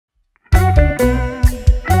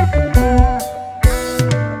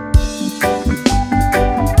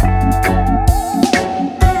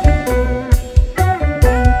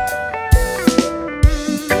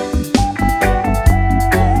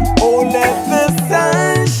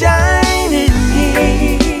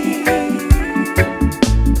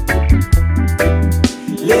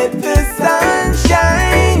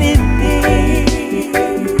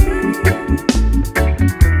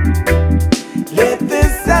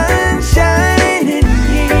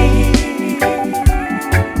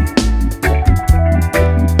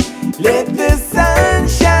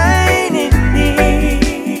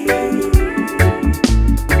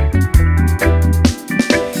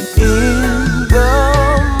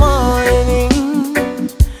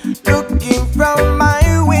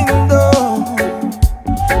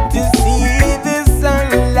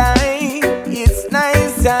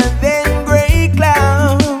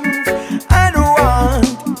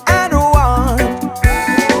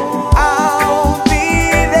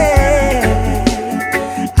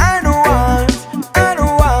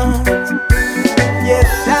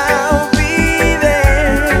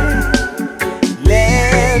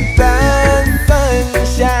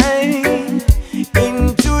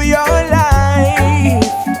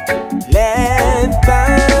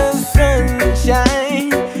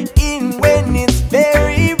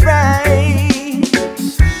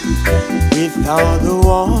the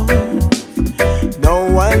warmth, no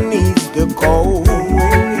one needs the cold.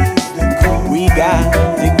 We got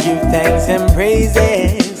to give thanks and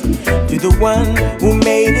praises to the one who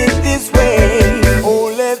made it this way.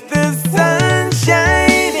 Oh, let the sun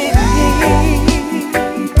shine in me.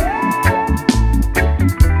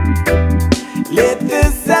 Let the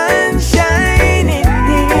sun shine in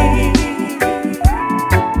me.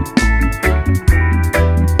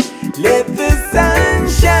 Let the sun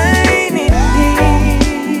shine in me.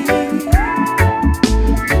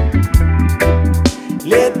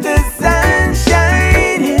 Let the sun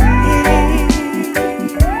shine in me.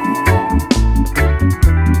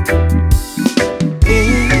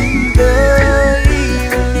 In the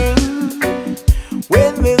evening,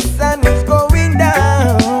 when the sun is going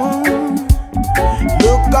down,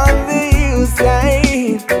 look on the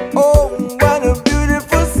hillside. Oh, what a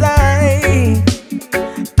beautiful sight.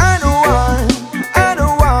 I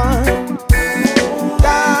don't want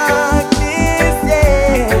darkness,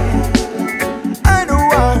 yeah. I don't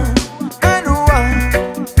want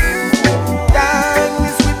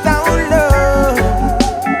darkness without love.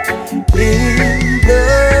 In the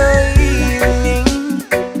evening,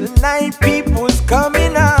 the night people's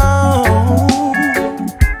coming out.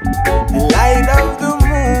 The light of the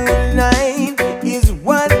moonlight is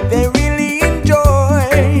what they really enjoy.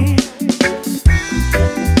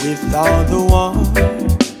 With all the warmth,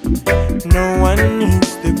 no one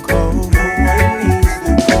needs the cold.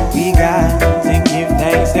 We got to give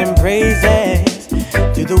thanks and praises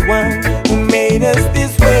to the one who made us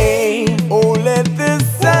this way. Oh, let the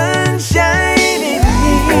sun shine in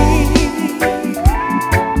me.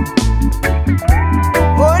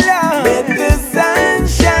 Oh, Lord, let the sun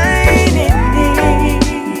shine in me.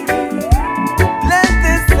 Let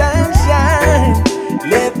the sun shine.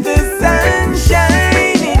 Let the sun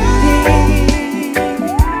shine in me.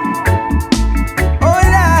 Oh,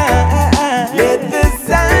 Lord, let the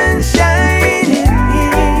sun shine in me.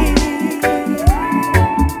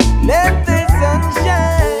 Let the sun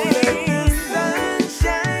shine. Let the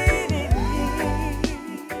sun shine in me. Let the sun shine in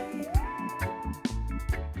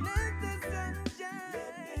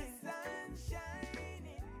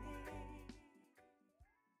me.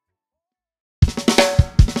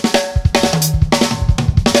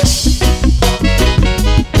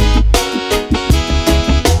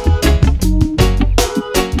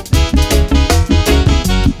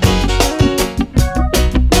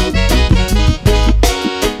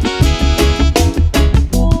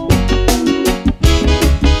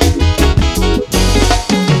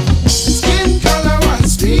 Skin color was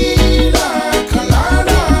sweeter,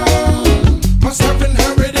 Colada. Must have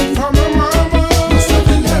inherited from her mama. Must have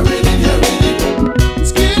inherited.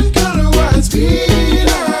 Skin color was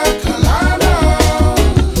sweeter, Colada.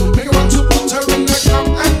 Make you want to put her in the cup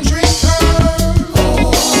and drink her.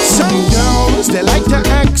 Some girls, they like the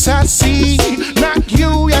ecstasy. Not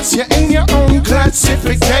you, yes, you're in your own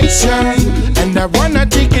classification. And I wanna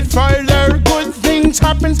take it further. Good things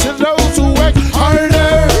happen to those who work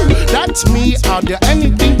harder. That's me, I'll do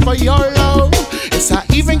anything for your love. Yes, I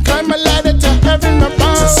even climb a ladder to heaven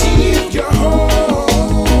above. To see if you're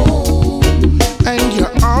home and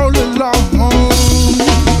you're all alone.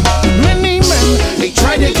 Many men, they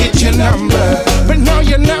try to get your number, but now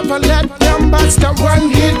you never let them bust a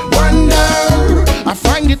one-hit wonder. I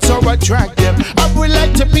find it so attractive. I would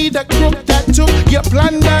like to be the crook that took your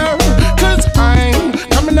plunder. Cause I'm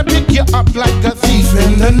coming to pick you up like a thief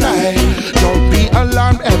in the night. Don't be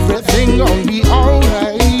alarmed, everything gon' be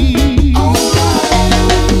alright.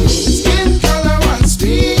 Skin color was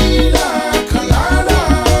sweeter, Colada.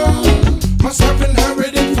 Must have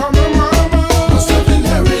inherited from her mama. Must have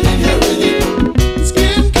inherited.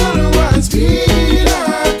 Skin color was sweeter,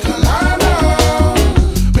 Colada.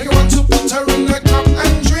 Make you want to put her in the cup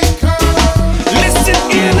and drink her. Listen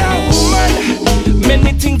here now, woman.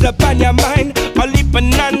 Many things upon your mind. All heap of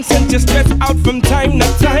nonsense, you stress out from time to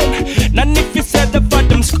time. None if you said the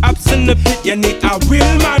bottom scraps in the pit, you need a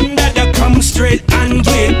real man that'll come straight and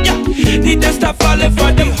get ya. Need to stop falling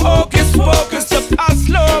for them hocus pocus. To pass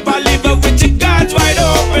slow, but leave her with your guards wide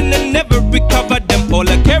open and never recover them. All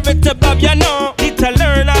a carrot above, you know. Need to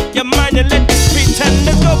learn out your mind and let the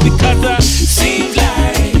pretender go. Because seems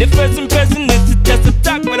like the first impression is to just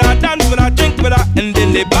attack without dance, without drink, without, and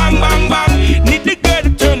then they bang, bang, bang. Need the girl to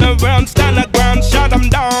turn around, stand the ground, shut them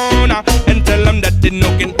down, and tell them that they no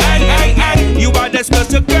can hang, hang, hang. You are the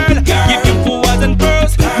special girl, give you flowers and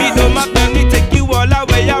pearls. Me know my family take you all the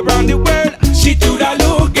way around the world. She do that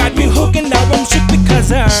look, got me hooked and now I'm shook because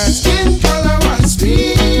her Skin color was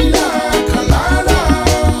sweeter, Colada.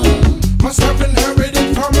 Must have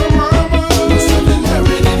inherited from her mama. Must have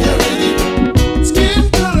inherited. Skin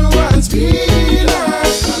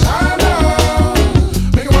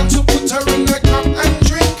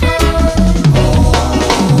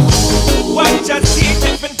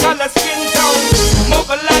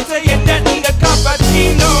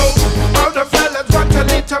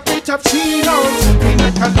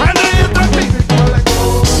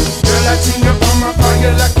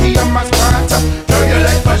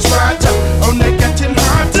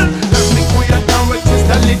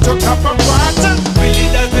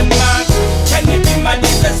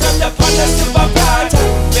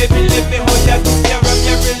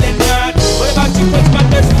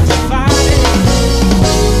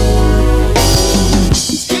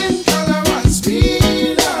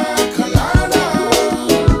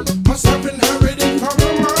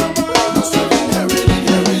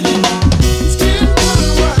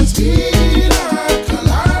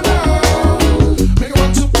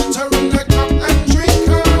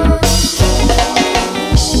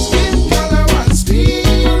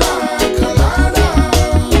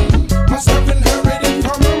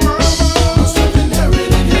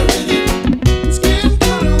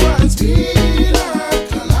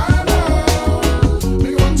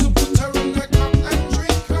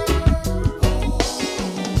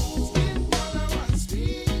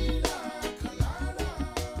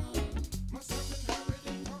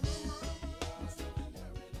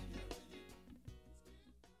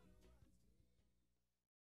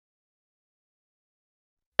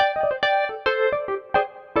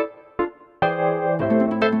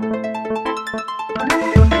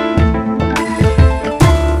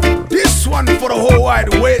whole wide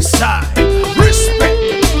west side. Respect.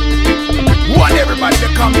 Want everybody to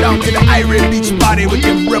come down to the Irie Beach party with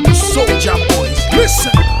them rebel soldier boys.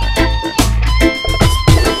 Listen.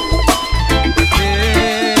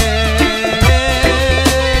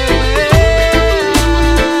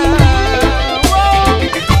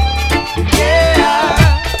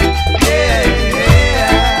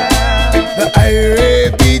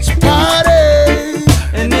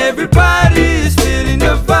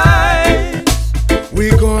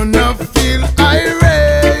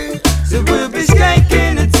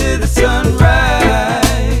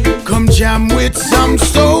 With some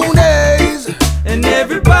stonies, and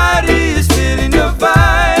everybody is feeling the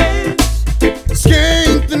vibe.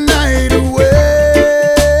 Skank the night away.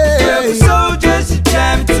 Rebel soldiers are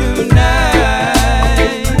jamming tonight.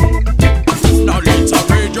 Now let's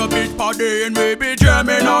arrange a beat party and we be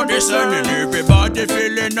jamming on this and everybody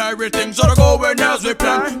feeling everything's all going as we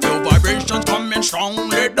plan. Your vibrations coming strong,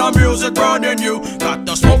 let the music run in you. Got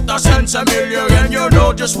the smoke that sends a million and you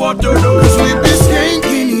know just what to do. Cause we be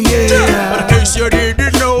skanking, yeah. But in case you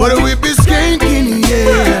didn't know, but we be skanking,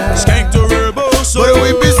 yeah. Skank the rebel soul. But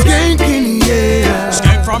we be skanking, yeah.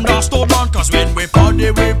 Skank from the stone down, cause when we party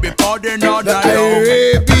all the night long.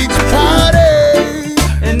 Irie Beach party,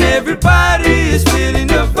 and everybody is feeling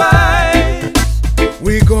the vibe.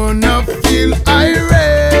 we gonna feel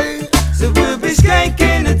irate, so we'll be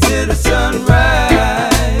skanking until the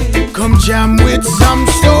sunrise. come jam with some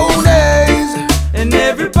stonies, and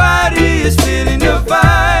everybody is feeling the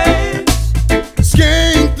vibe.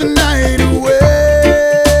 skank the night away.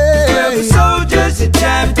 Rebel soldiers are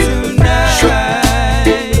jamming tonight.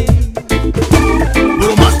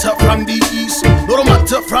 Little matter from the east, little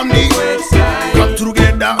matter from the west side. Come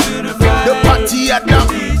together, the party at the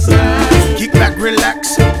kick back,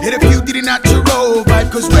 relax, hit a few did natural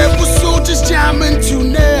vibe. Cause rebel soldiers jamming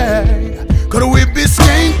tonight. Cause we be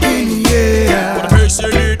skanking, yeah. But in case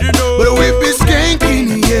you didn't know, But we be skanking,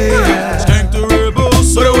 yeah. skank the rebel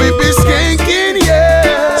soul. But we be skanking,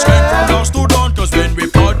 yeah. Skank from dusk to dawn, cause when we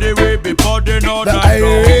be partying all The night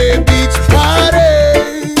long. Irie Beach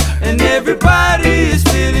party, and everybody is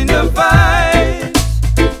feeling the vibe.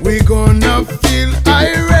 we gonna feel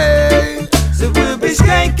irate, So we'll be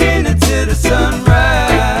skanking until the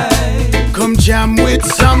sunrise. come jam with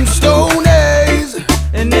some stonies,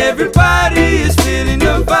 And everybody is feeling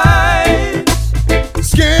the vibe.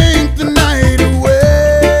 skank the night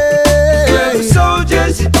away. Rebel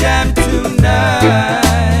soldiers are jamming tonight.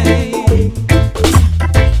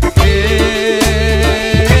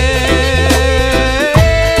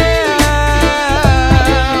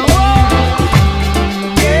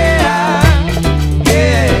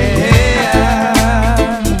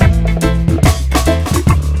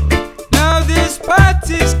 Now this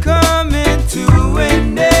party's coming to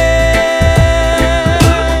an end.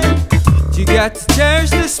 You got to cherish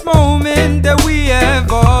this moment that we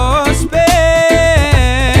have all spent.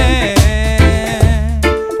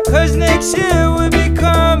 Cause next year we'll be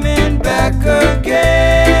coming back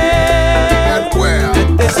again. At where?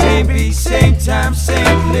 At the same beat, same time,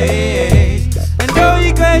 same place. And all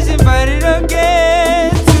you guys invited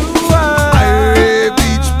again to us. Irie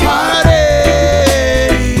Beach party,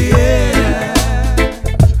 Yeah.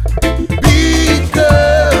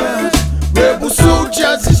 because rebel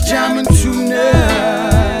soldiers is jamming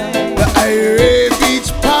tonight. The Irie Beach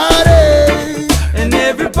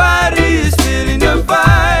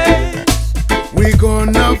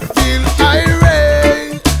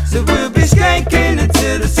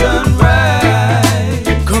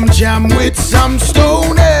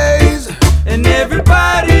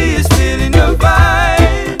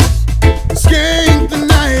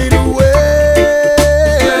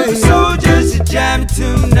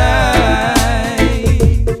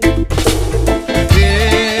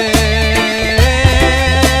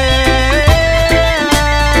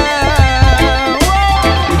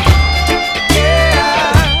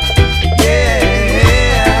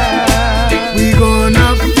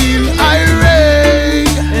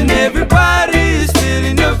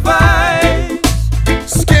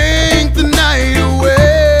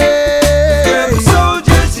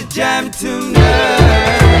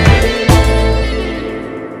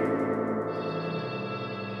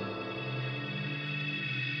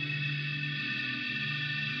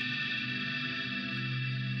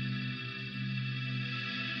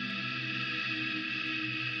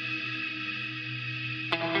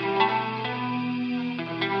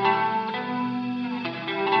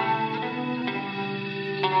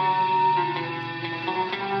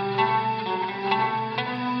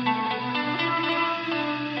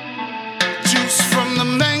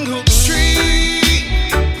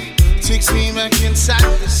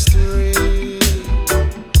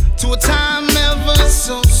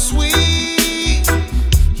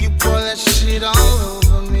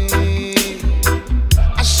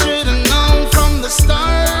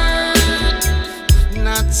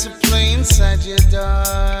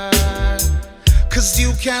 'cause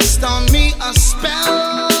you cast on me a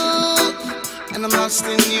spell, and I'm lost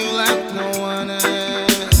in you like no one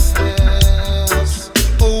else.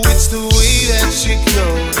 Oh, it's the way that you go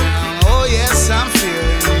down. Oh yes, I'm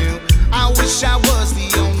feeling you. I wish I was the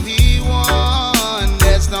only one.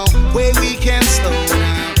 There's no way we can slow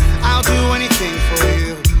down. I'll do anything for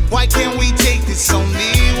you. Why can't we take this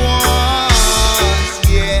only once?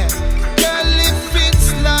 Yeah, girl, if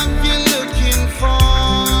it's love you're looking for,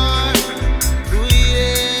 oh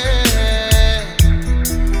yeah,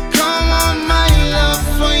 come on, my love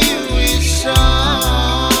for you is sure.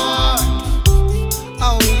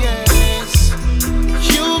 Oh yes,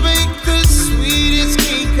 you bake the sweetest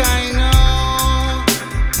cake I know,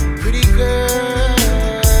 pretty girl.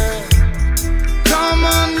 Come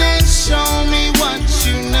on and show me what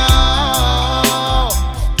you know,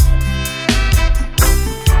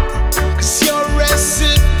 'cause your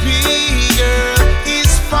recipe, girl,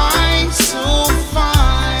 is fine, so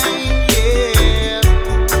fine, yeah.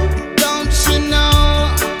 Don't you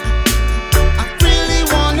know, I really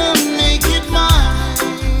wanna make it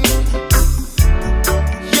mine.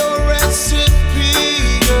 Your recipe,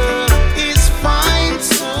 girl, is fine,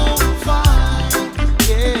 so fine,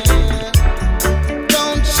 yeah.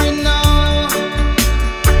 Don't you know,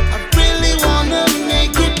 I really wanna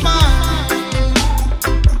make it mine.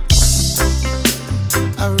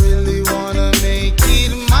 I really wanna make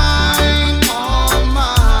it mine, all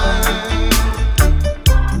mine.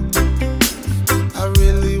 I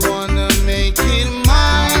really wanna make it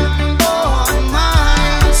mine, all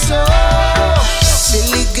mine. So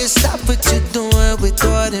Silly girl, stop what you're doing with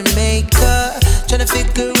all the makeup. Tryna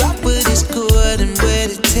figure out what is good and where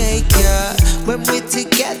to take ya. When we're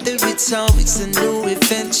together, it's always a new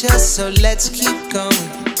adventure. So let's keep going.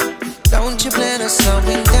 Don't you plan on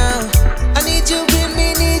slowing down? I need you with me,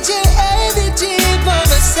 need your energy by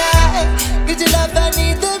my side. Need your love, I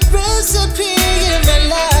need the recipe in my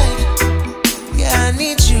life. Yeah, I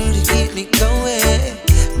need you to keep me going.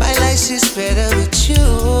 My life is better with you.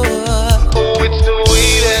 oh, it's the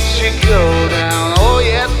way that you go down. Oh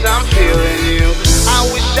yes, I'm feeling you. I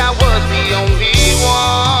wish I was the only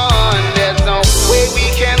one. There's no way we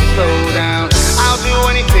can slow down. I'll do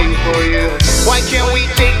anything for you. Why can't we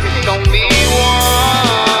take this only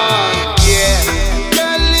one? Yeah,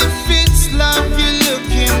 girl, if it's love you're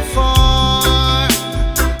looking for,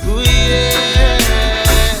 oh yeah,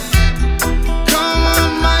 come on,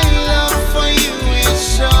 my love for you is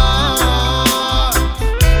sure.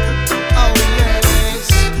 Oh yes,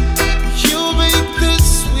 you bake the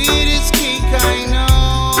sweetest cake I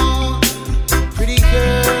know,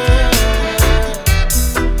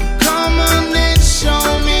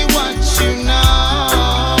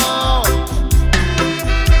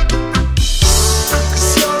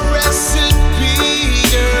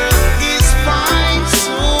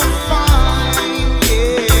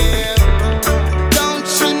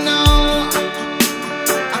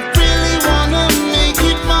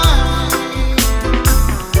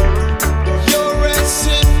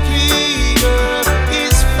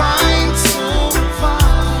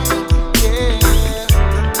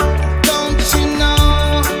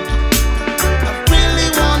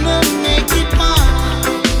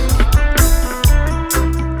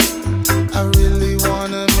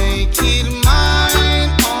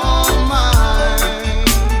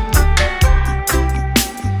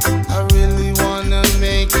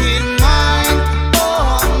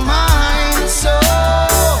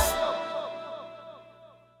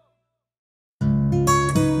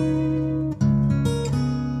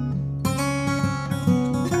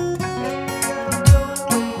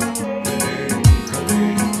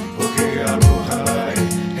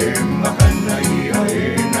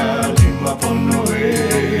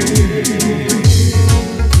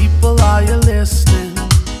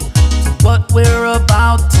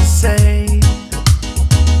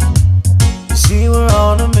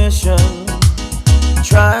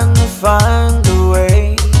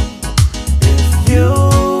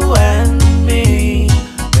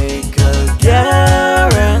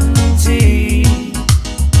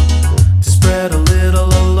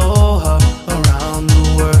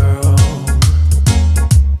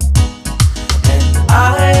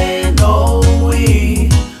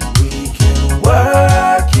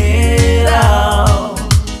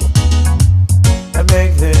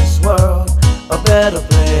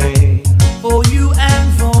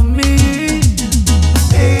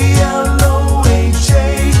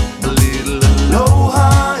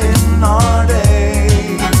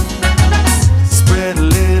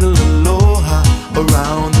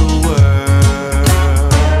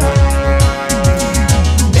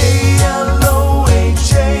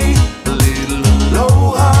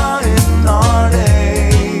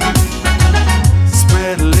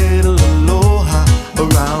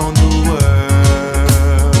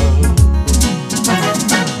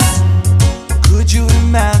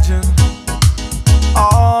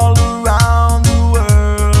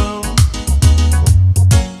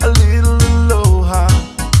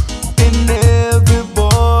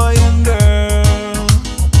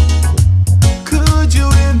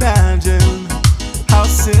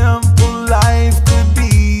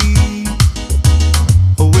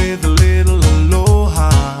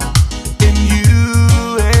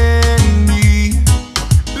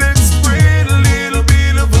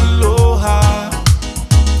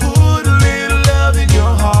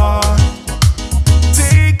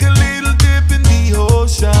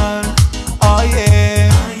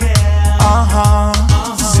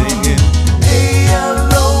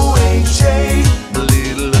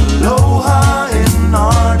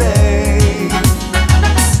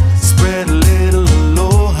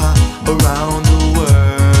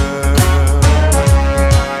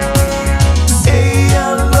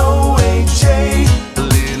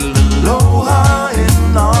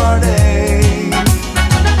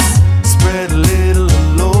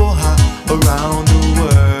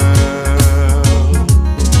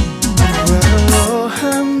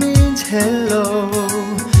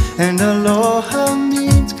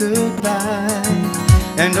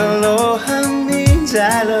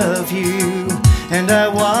 love you, and I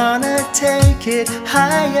wanna take it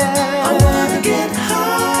higher. I wanna get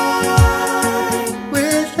high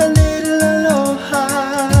with a little aloha.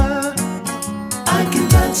 I can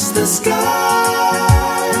touch the sky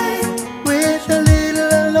with a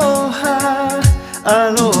little aloha,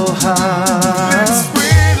 aloha.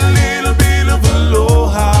 Spread a little bit of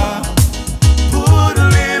aloha, put a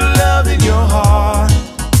little love in your heart,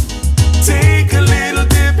 take a little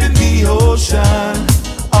dip in the ocean.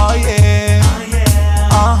 Oh yeah,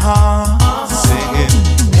 singing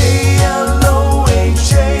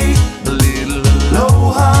A-L-O-H-A, a little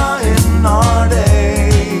aloha in our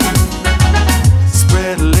day.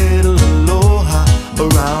 Spread a little aloha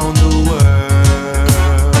around the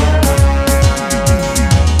world.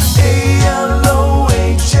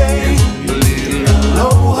 A-L-O-H-A, a little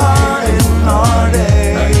aloha in our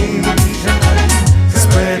day.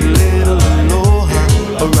 Spread a little aloha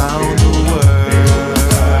around the world.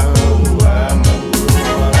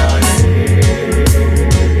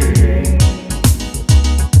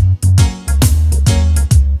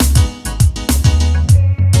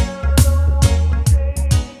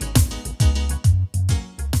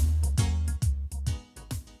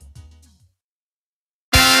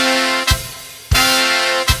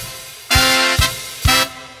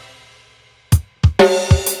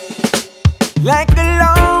 Like a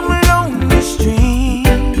long, lonely stream,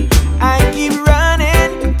 I keep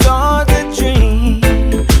running towards a dream.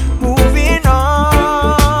 Moving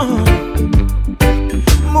on,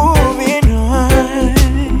 moving on.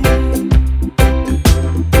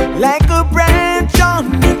 Like a branch on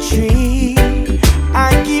the tree, I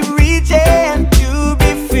keep reaching to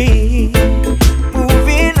be free.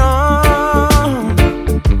 Moving on,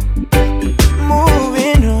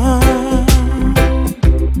 moving on.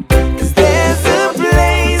 'Cause there's a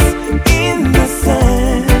place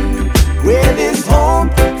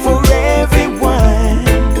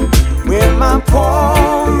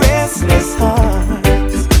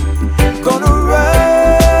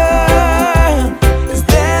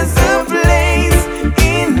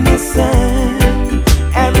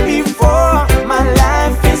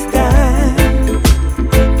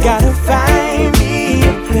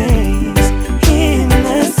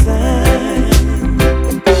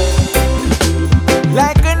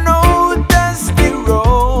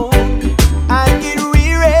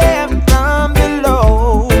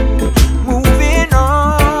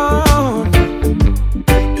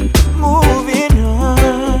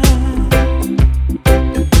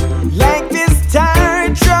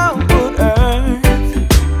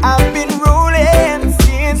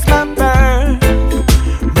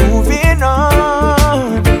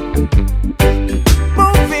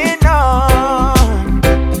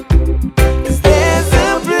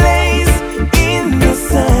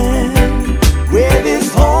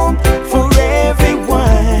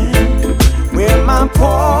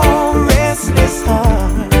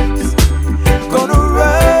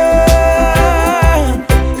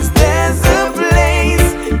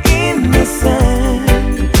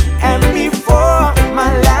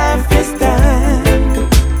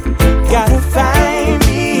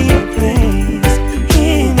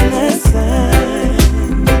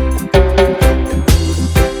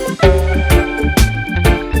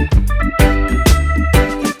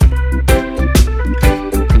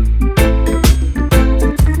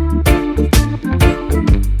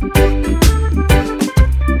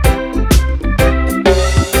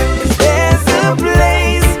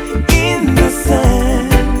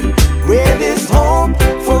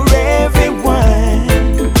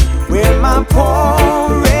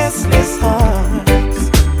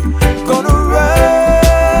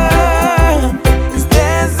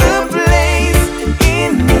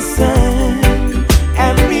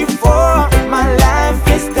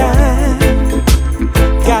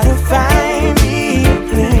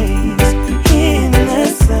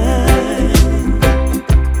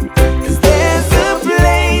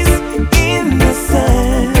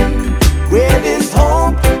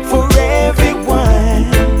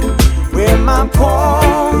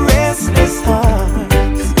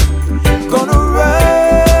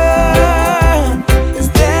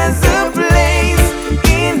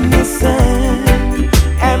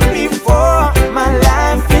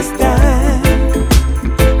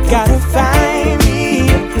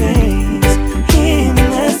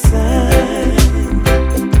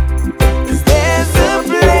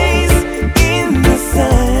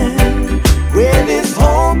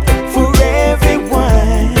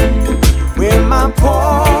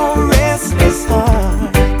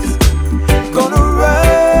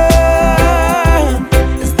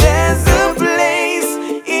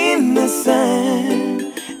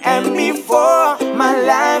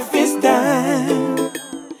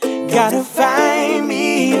Gotta find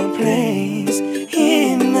me a place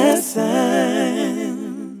in the sun.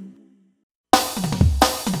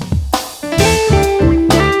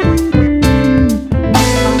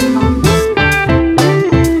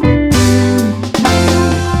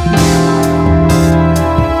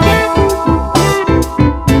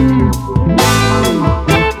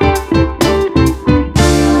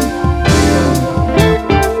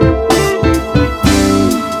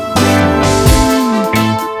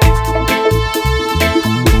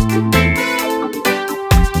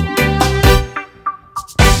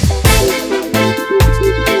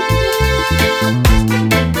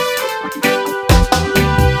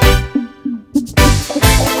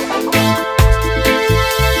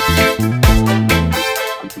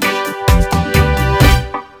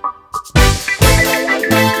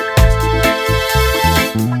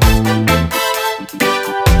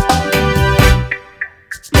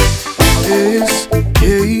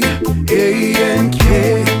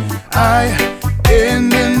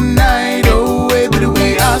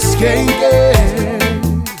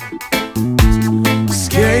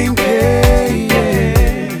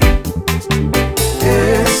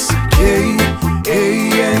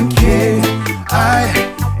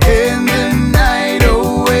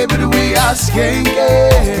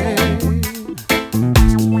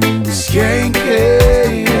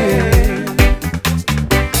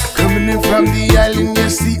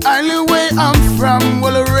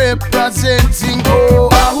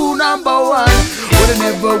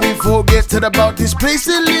 About this place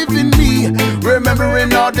they live in me,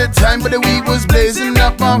 remembering all the time, but the weed was blazing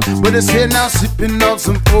up but it's here now, sipping on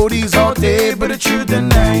some 40s all day, but the truth the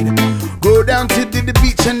night. Go down to the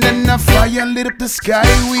beach and then a fire lit up the sky.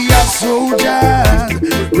 We are soldiers,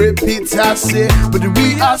 repeat I say, but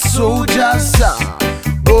we are soldiers,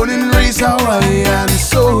 born and raised Hawaiian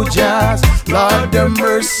soldiers. Lord have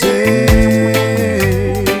mercy,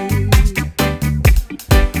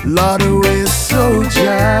 Lord we're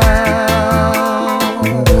soldiers.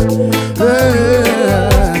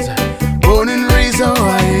 Born and raised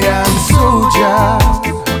Hawaiian soldiers.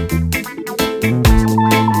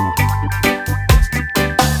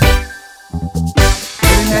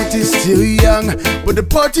 The night is still young, but the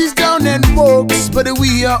party's down and walks. But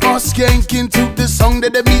we are all skanking to the song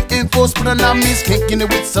that they be enforced. But I'm me skanking it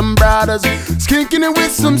with some brothers, skanking it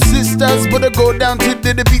with some sisters. But I go down to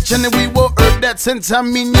the beach and we will earn that sense. I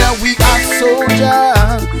mean, yeah, we are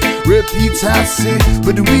soldiers. Repeat I say,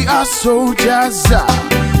 but we are soldiers.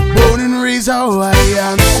 Born and raised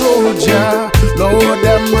Hawaiian soldier. Lord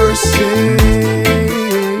have mercy,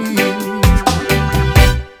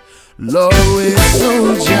 Lord we're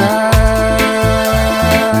soldiers.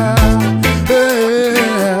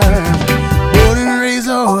 Born and raised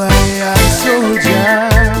Hawaiian soldier.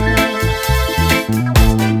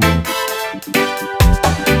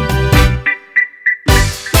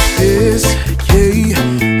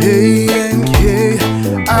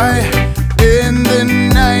 S-K-A-N-K-I in the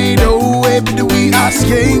night away, but we are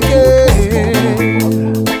skanking,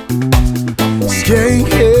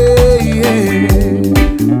 skanking.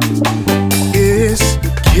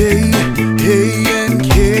 S-K-A-N-K-I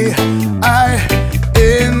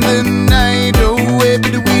in the night away,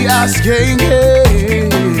 but we are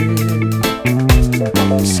skanking,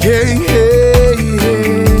 skanking.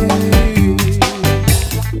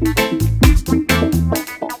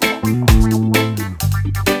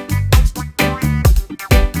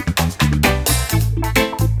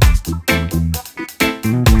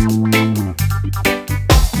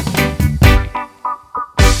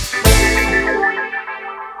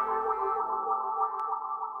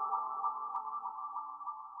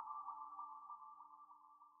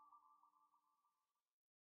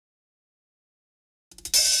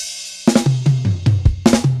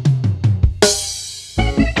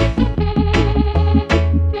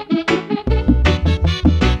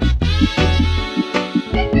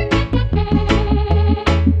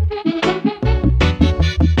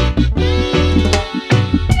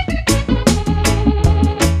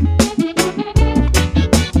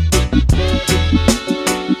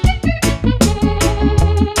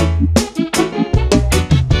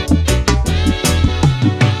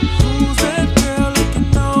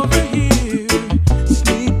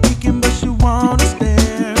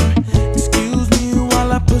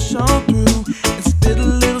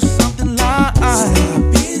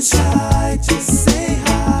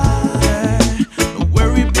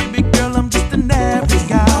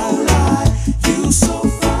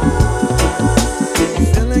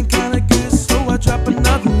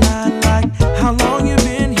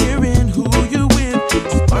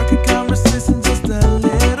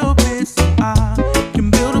 Can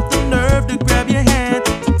build up the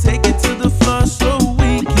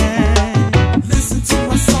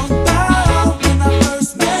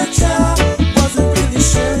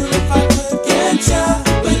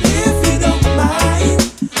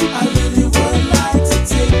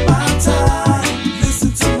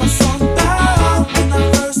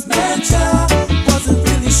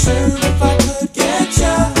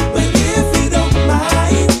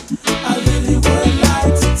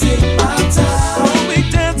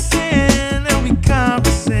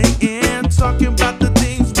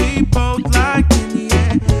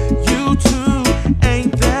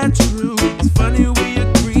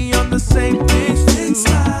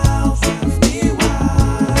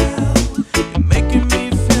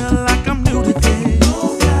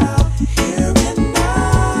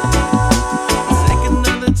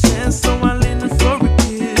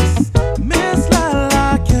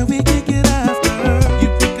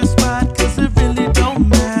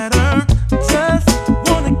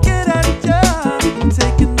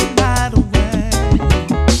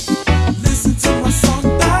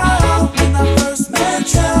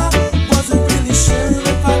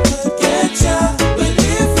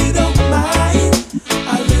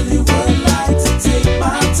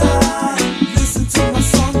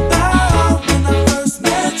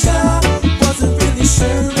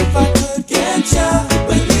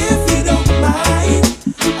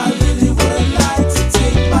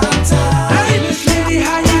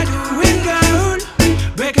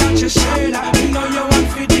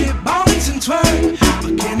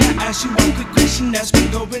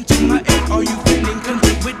Are you feeling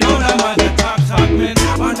content with all I'm other talk, man?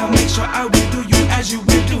 Wanna make sure I will do you as you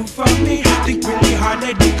will do for me. Think really hard,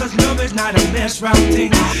 lady, cause love is not a mess round thing.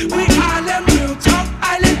 We island real top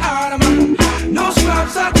island Ottoman. No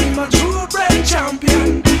scrubs, I be my true red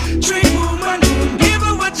champion. Treat woman, give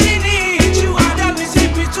her what she needs. You are the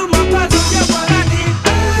Mississippi to my puzzle, yeah, what I need.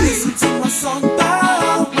 Listen to my song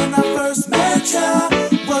now. When I first met ya,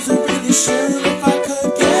 wasn't really sure if I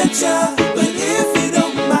could get ya. But if you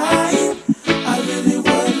don't mind, I really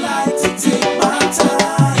would like to take my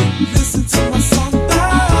time. Listen to my song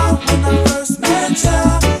now. When I first met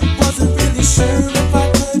ya, wasn't really sure if I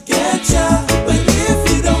could get ya. But if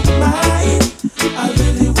you don't mind, I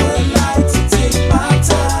really would like to take my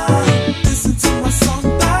time. Listen to my song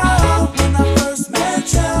now. When I first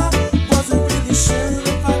met ya, wasn't really sure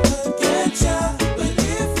if I could get ya. But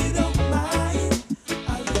if you don't mind,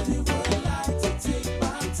 I really would like to take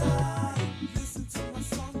my time. Listen to my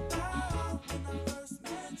song now. When I first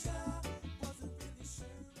met ya, wasn't really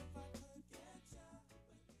sure if I could get ya.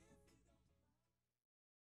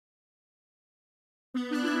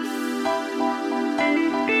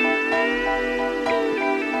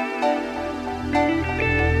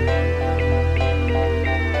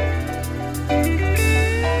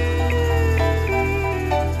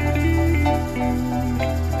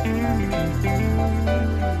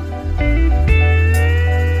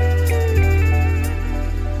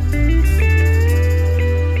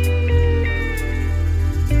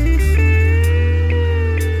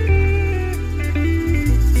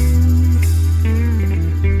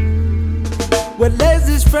 Well, there's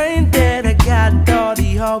this friend that I got, thought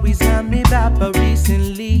he always had me back, but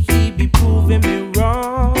recently he be proving me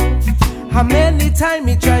wrong. How many times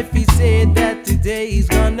he tried, he said that today he's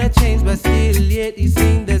gonna change, but still yet he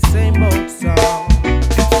sing the same old song.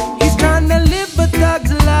 He's trying to live a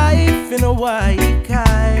thug's life in a white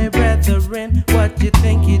guy, brethren, what you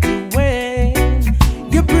think you're doing?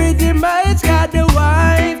 You pretty much got a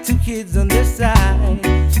wife, 2 kids on the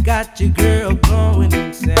side, got your girl going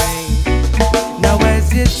insane. Now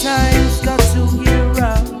as your time starts to gear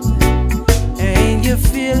up and you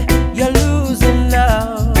feel you're losing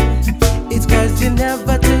love, it's cause you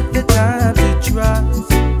never took the time to trust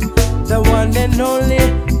the one and only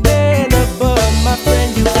man above. My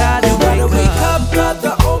friend, you gotta wake up,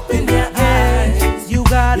 brother, open your eyes. You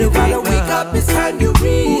gotta wake up, it's time you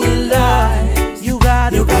realize. You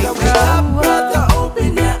gotta wake up, brother,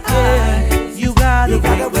 open your eyes. You gotta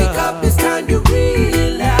wake up, it's time you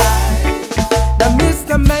realize. Now,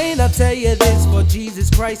 Mr. Main, I'll tell you this, for Jesus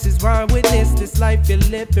Christ is my witness. This life you're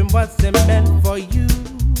living, what's it meant for you?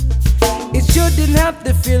 It shouldn't have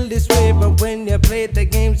to feel this way, but when you play the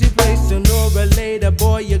games you play, sooner or later,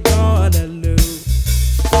 boy, you're gonna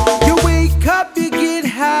lose. You wake up, you get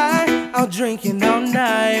high, out drinking all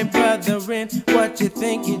night, brethren, what you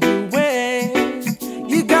think you're doing?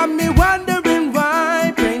 You got me wondering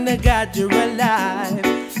why, praying to God you're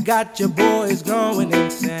alive, got your boys going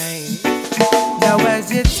insane. Now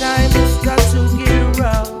as your time starts to gear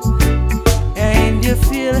up and you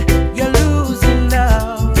feel you're losing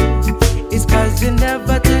love, it's cause you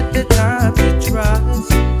never took the time to trust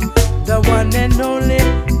the one and only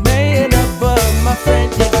man above. My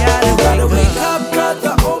friend, you gotta wake up,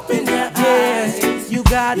 brother, open your eyes. You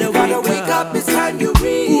gotta wake up, it's time you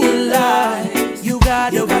realize. You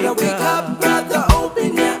gotta wake up, brother,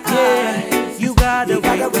 open your eyes. You gotta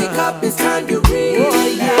wake up, it's time you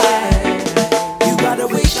realize. You gotta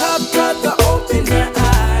wake up, brother, open your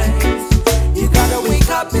eyes. You gotta wake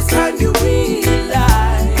up, it's time you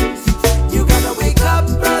realize. You gotta wake up,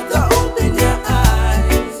 brother, open your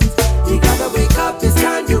eyes. You gotta wake up, it's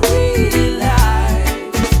time you realize.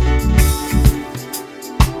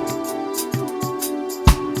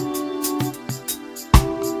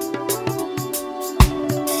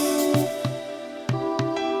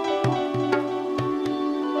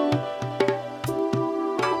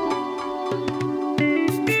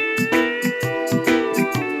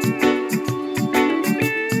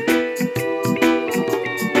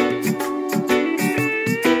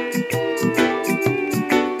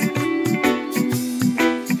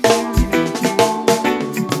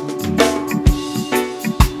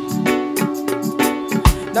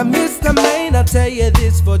 Now, Mr. Main, I'll tell you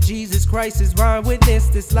this, for Jesus Christ is my witness.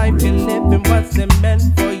 This life you're living, what's it meant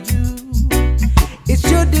for you? It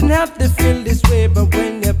shouldn't have to feel this way, but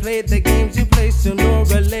when you play the games you play, sooner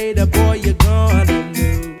or later, boy, you're gonna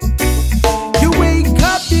lose. You wake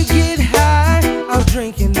up, you get high, I'm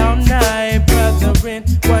drinking all night, brethren,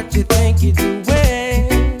 what you think you're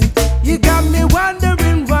doing? You got me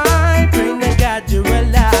wondering why, praying to God you're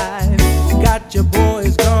alive, got your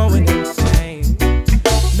boys going insane.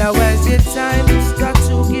 Now as it's times start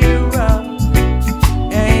to get rough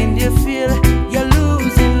and you feel you're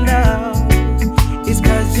losing love, it's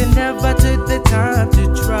cause you never took the time to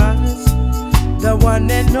trust the one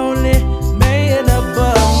and only man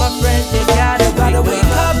above. My friend, you gotta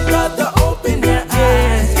wake up, brother, open your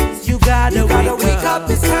eyes. You gotta wake up,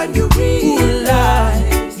 it's time you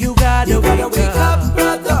realize. You gotta wake up,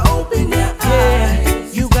 brother, open your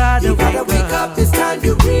eyes. You gotta wake up, it's time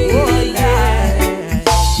you realize.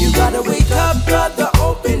 You gotta wake up, brother,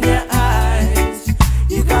 open your eyes.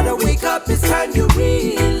 You gotta wake up, it's time you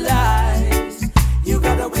realize. You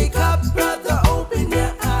gotta wake up, brother, open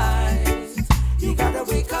your eyes. You gotta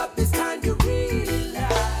wake up, it's time you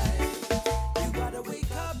realize. You gotta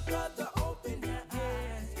wake up, brother, open your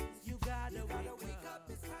eyes. You gotta wake up,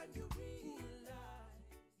 it's time you realize.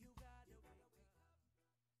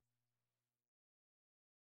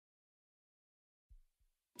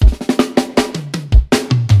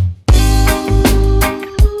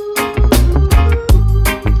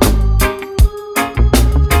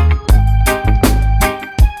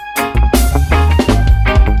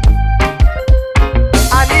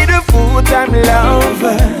 Full-time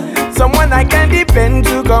lover, someone I can depend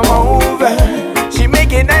to come over. She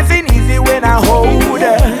make it nice and easy when I hold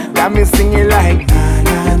her. Got me singing like na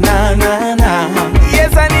na na na na.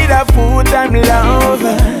 Yes, I need a full-time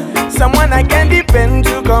lover, someone I can depend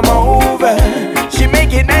to come over. She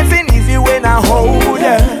make it nice and easy when I hold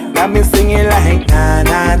her. Got me singing like na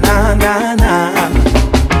na na na na.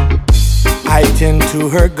 I tend to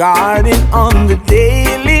her garden on the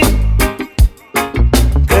daily,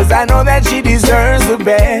 cause I know that she deserves the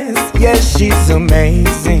best. Yes, she's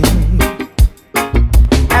amazing.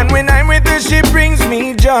 And when I'm with her, she brings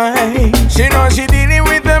me joy. She knows she dealing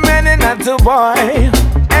with a man and not a boy.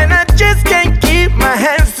 And I just can't keep my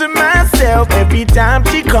hands to myself every time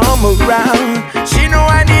she come around. She know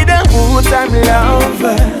I need a full-time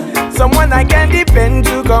lover, someone I can depend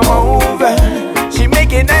to come over. She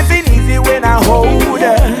make it nice and easy when I hold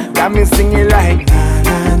her. Got me singing like na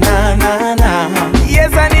na na na na.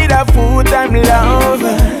 Yes, I need a full-time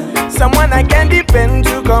lover, someone I can depend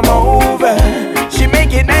to come over. She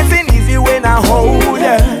make it nice and easy when I hold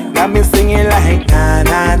her. Got me singing like na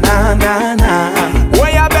na na na na.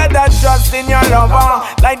 Well, you better trust in your lover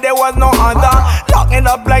like there was no other. Lock it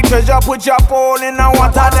up like treasure, put your pole in the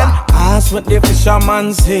water. Then ask what the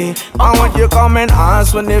fisherman say. I want you come and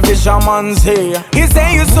ask what the fisherman say. He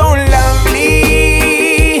say you so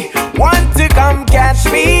lovely, want to come catch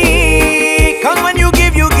me. Cause when you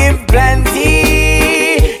give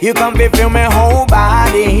plenty. You come feel my whole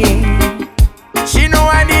body. She know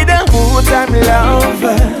I need a full-time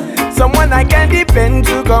lover, someone I can depend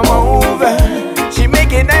to come over. She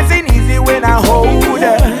make it nice and easy when I hold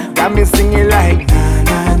her. Got me singing like na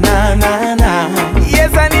na na na na.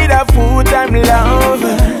 Yes, I need a full-time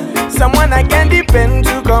lover, someone I can depend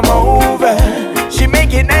to come over. She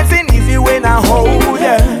make it nice and easy when I hold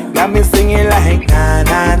her. Got me singing like na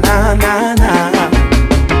na na na na.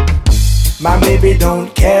 My baby don't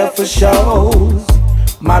care for shows,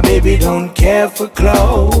 my baby don't care for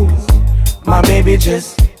clothes, my baby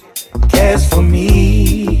just cares for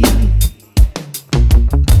me.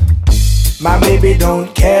 My baby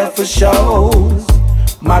don't care for shows,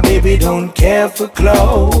 my baby don't care for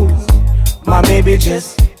clothes, my baby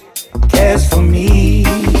just cares for me.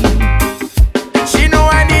 She know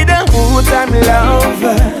I need a full-time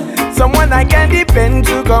lover, someone I can depend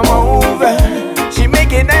to come over. She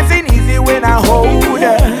make it nice and easy when I hold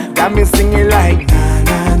her. Got me singing like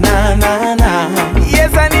na na na na na.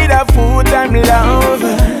 Yes, I need a full-time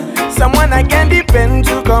lover, someone I can depend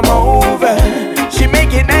to come over. She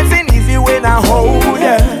make it nice and easy when I hold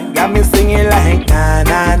her. Got me singing like na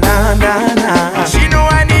na na na na. She know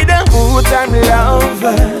I need a full-time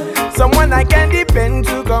lover, someone I can depend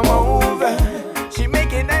to come over. She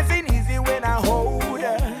make it nice and easy when I hold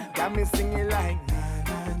her. Got me singing like na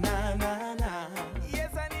na na na na.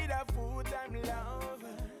 Yes, I need a full-time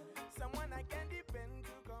lover, someone I can depend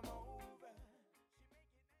to come over.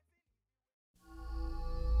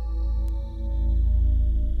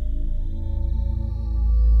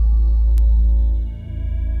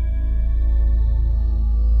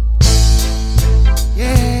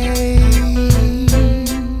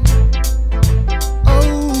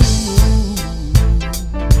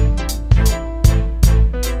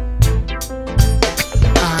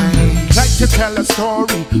 To tell a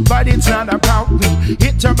story, but it's not about me.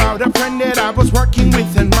 It's about a friend that I was working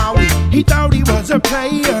with in Maui. He thought he was a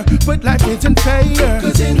player, but life isn't fair.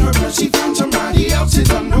 Cause in her purse she found somebody else's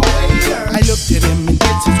underwear. I looked at him and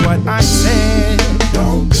this is what I said: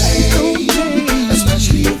 don't play,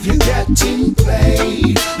 especially if you're getting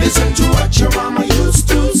played. Listen to what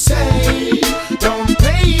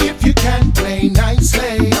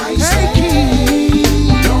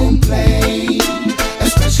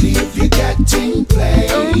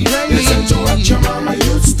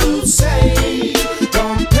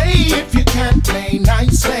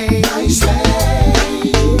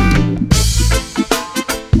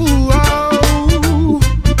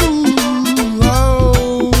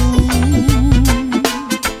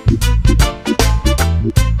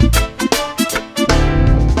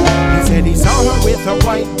was a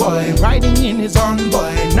white boy riding in his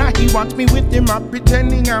envoy. Now he wants me with him up,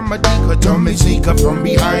 pretending I'm a dichotomy seeker from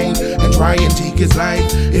behind and try and take his life.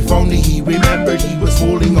 If only he remembered he was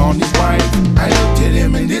fooling on his wife. I looked at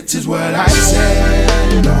him and this is what I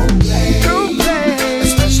said: don't play, don't play,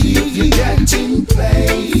 especially if you're getting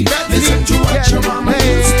played. Listen to what your mama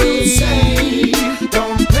used to say.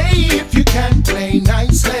 Don't play if you can't play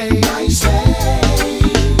nicely.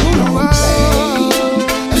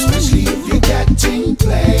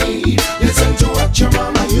 Listen to what your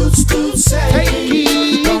mama used to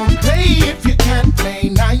say. Don't play if you can't play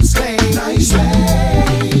nicely.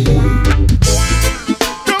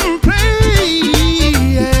 Don't play,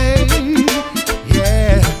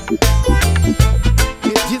 yeah.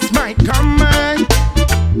 It just might come on.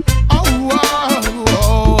 Oh.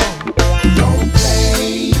 Don't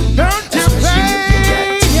play, don't you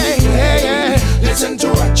play, yeah. Listen to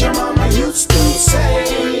what your mama used to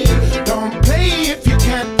say. Don't play if you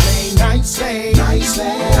can't play nicely.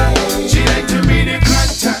 She like to be the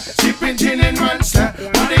clutcher, sipping gin and monster.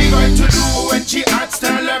 What are you going to do when she adds the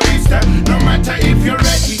la vista? No matter if you're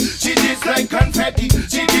ready, she just like confetti.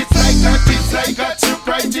 She just like that, it's like a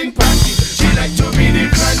surprising party. She like to be the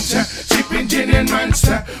clutcher, sipping gin and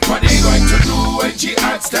monster. What are you going to do when she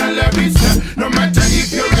adds the la vista? No matter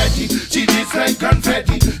if you're ready, she just like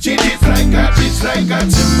confetti. She just like that, it's like a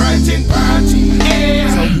surprising party. Yeah.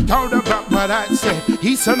 So he told about what I said.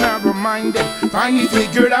 He's so narrow-minded. Finally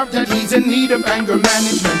figured out that he's in need of anger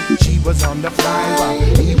management. She was on the fly while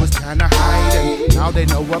he was kinda hiding. Now they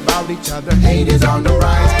know about each other. Hate is on the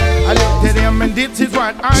rise. I looked at him and this is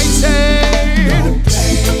what I said: don't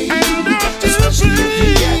play, and don't especially if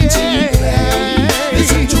you get to play.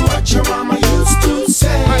 Listen to what your mama used to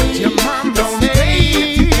say. What your mama don't play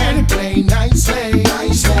if you can't play nicely.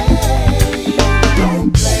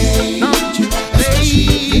 Don't play, don't you play if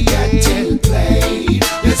you get to play.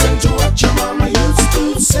 Listen to what your mama used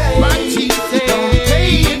to say. Don't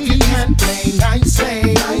play if you can't play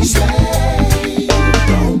nicely.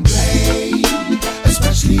 Don't play,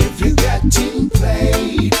 especially if you're getting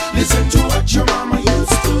played. Listen to what your mama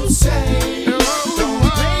used to say. Don't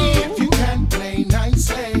play if you can't play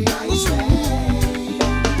nicely.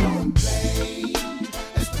 Don't play,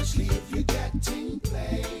 especially if you're getting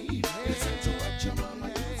played. Listen to what your mama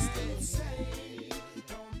used to say.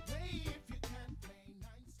 Don't play if you can't play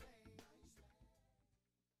nicely.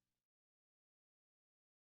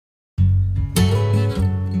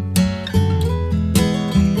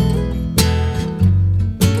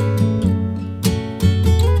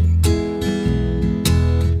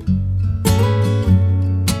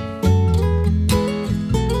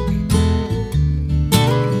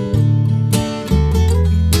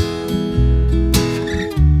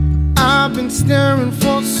 I've been staring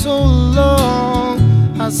for so long.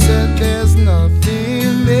 I said there's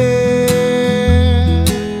nothing there.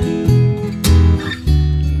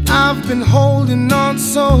 I've been holding on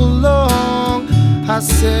so long. I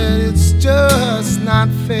said it's just not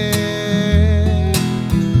fair.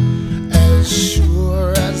 As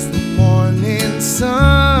sure as the morning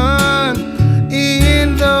sun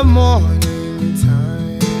in the morning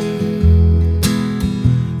time,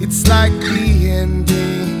 it's like the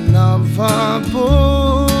ending of a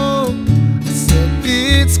book. I said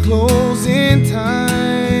it's closing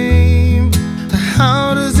time.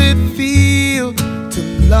 How does it feel to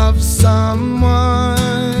love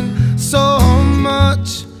someone so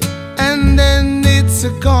much and then it's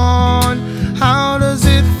gone? How does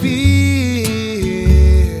it feel?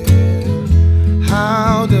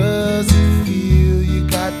 How does it feel? You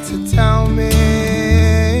got to tell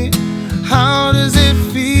me. How does it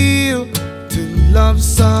feel to love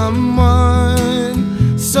someone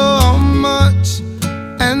so much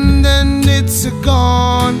and then it's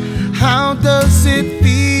gone? How does it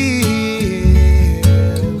feel?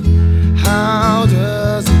 How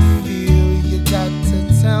does it feel? You got to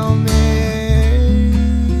tell me.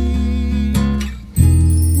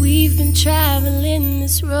 We've been traveling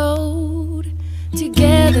this road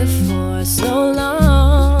together for so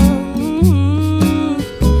long,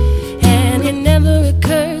 and it never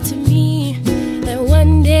occurred to me that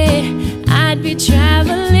one day I'd be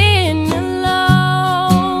traveling alone,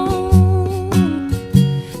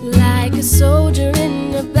 like a soldier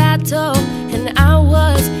in a battle, and I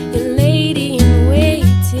was your lady in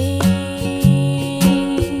waiting.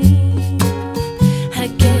 I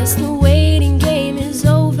guess the waiting game is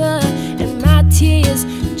over, and my tears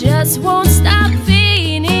just won't stop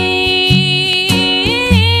fading.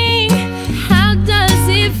 How does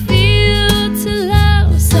it feel to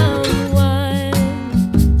love someone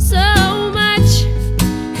so much,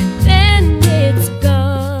 then it's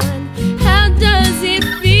gone? How does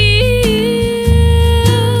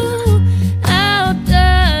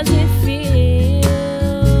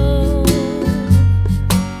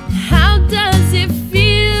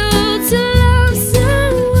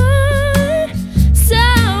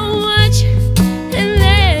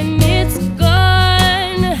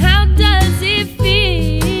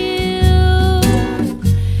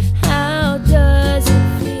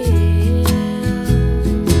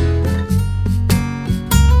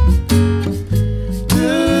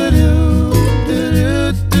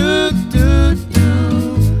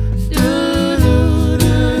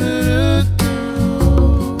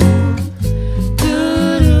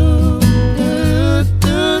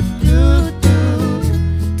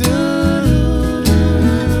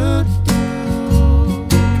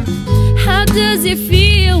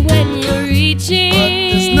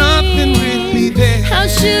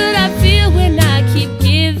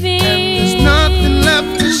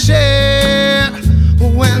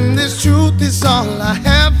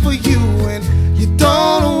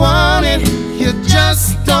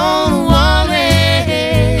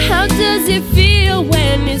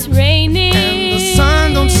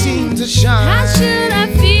shine. How should I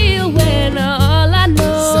feel when all I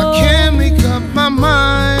know? I can't make up my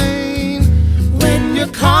mind when your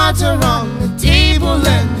cards are on the table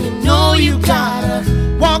and you know you gotta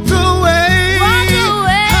walk away. Walk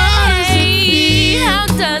away. How does it feel? How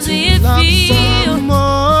does it feel? Some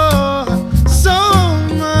more, so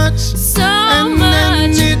much, So and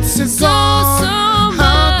much. then it's So gone. How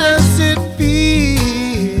much. does it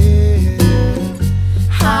feel?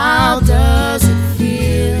 How does it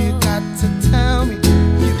feel? You got to tell me.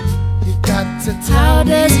 You got to tell How me.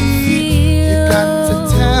 does it feel? You got to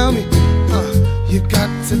tell me. You got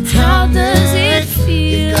to tell How me. does it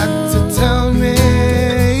feel? You got to tell me.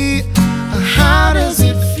 How does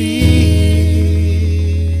it feel?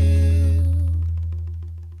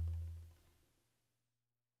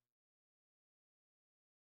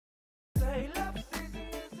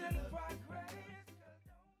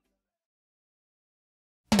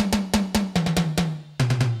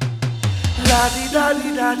 La di da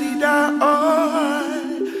di da di da, oh.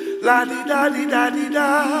 La di da di da di da.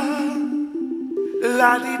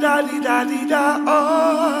 La di da di da di da,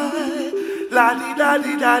 oh. La di da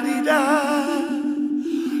di da di da.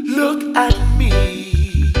 Look at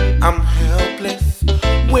me, I'm helpless,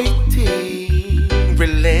 waiting,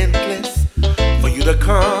 relentless for you to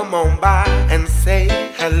come on by and say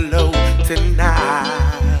hello tonight.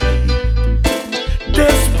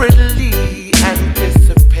 Desperately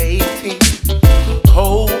anticipating,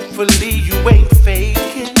 hopefully you ain't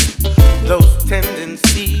faking those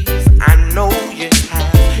tendencies I know you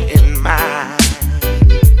have in mind.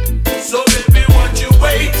 So baby, what you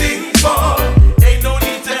waiting for? Ain't no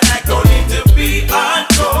need to act, no need to be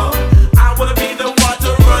hardcore. I wanna be the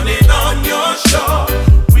water running on your shore.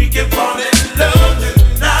 We can fall in love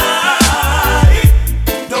tonight.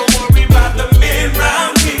 Don't worry about the men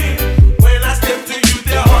round here. When I step to you,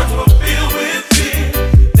 their hearts will fill with fear.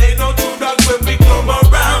 They know true dogs when we come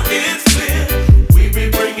around, it's clear. We be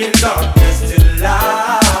bringing darkness to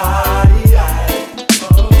light.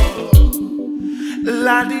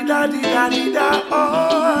 La di da di da di da,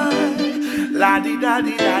 oh. La di da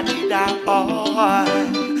di da di da, oh.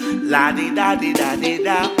 La di da di da di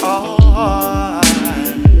da, oh.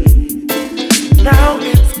 Now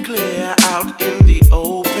it's clear out in the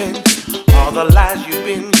open. All the lies you've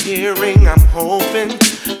been hearing, I'm hoping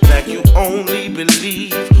that you only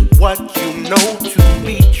believe what you know to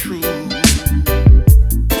be true.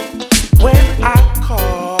 When I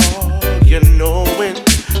call, you knowing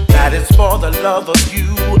that it's for the love of you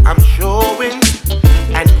I'm showing,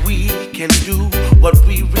 and we can do what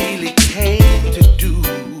we really came to do.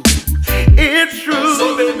 It's true.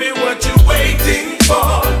 So baby, what you waiting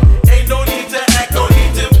for? Ain't no need to act, no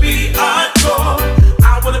need to be hardcore.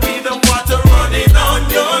 I wanna be the water running on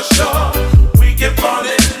your shore. We can fall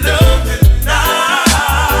in love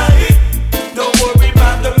tonight. Don't worry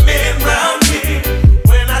about the men round here.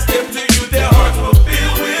 When I step to you, their hearts will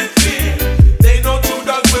fill with fear. They know true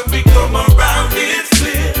dogs when we come around, it's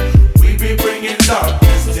clear. We be bringing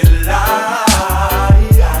darkness to light.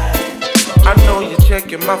 I know you're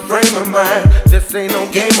checking my frame of mind. This ain't no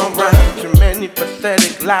game around. Too many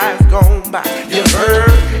pathetic lies gone by. You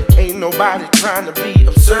heard? Ain't nobody trying to be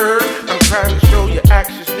absurd. I'm trying to show you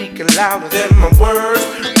actions speaking louder than my words.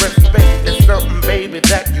 Respect is something, baby,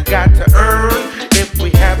 that you got to earn. If we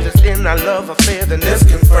have this in our love affair, then it's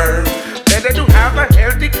confirmed. Better to have a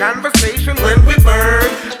healthy conversation when we burn.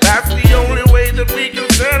 That's the only way that we can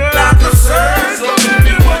settle our concerns. So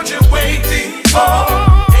baby, what you waiting for?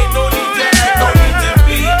 Ain't no need to act, no need to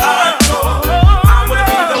be hardcore. I wanna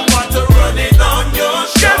be the water running on your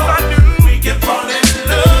shore. We can fall in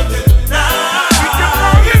love tonight.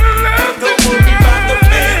 Don't worry about the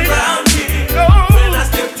men round here. When I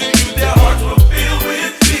step to you, their hearts will fill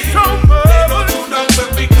with fear. They know true dogs when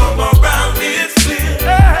we come around, it's clear.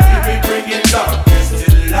 We be bringing darkness to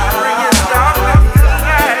light.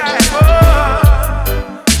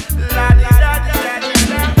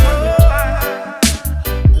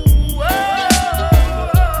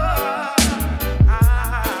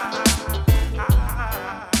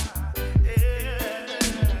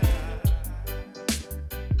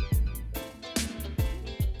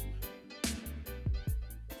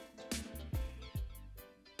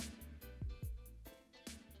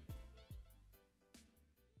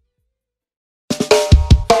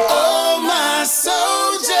 Oh, my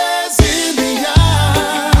soldiers in the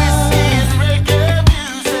yard.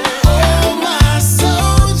 Oh, my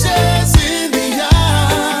soldiers in the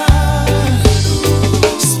yard.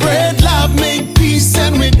 Spread love, make peace,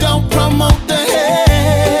 and we don't promote the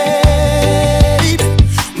hate.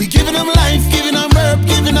 We giving them life, giving them herb,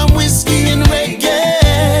 giving them whiskey and reggae.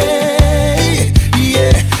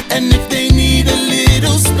 Yeah, and if they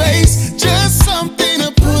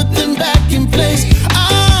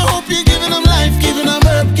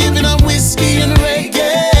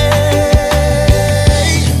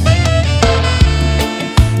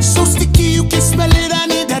make you smell it, I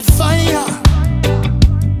need that fire.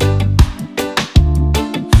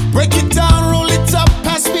 Break it down, roll it up,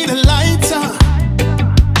 pass me the lighter.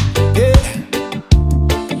 Yeah.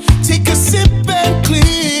 Take a sip and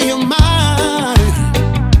clear your mind.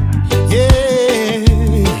 Yeah.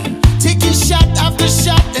 Taking shot after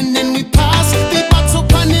shot and then we pass the bottle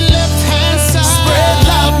on the left hand side. Spread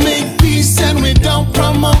love, make peace, and we don't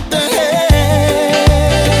promote the hate.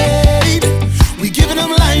 We giving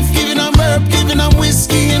them life, giving them herb, giving them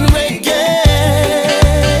whiskey and reggae.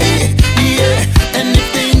 Yeah. And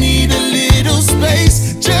if they need a little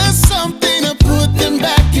space, just something to put them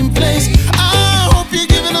back in place. I hope you're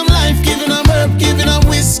giving them life, giving them herb, giving them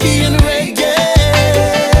whiskey and reggae.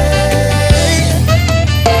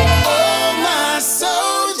 Oh, my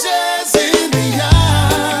soldiers in the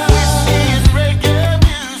eye. Whiskey and reggae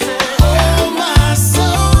music. Oh, my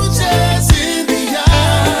soldiers in the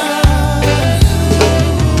eye.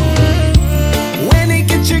 When it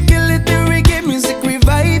gets tricky, let the reggae music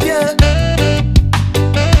revive ya.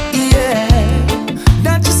 Yeah.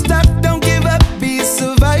 Don't just stop, don't give up, be a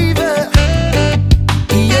survivor.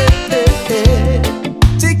 Yeah.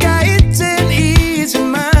 Take a hit and ease your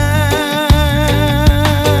mind.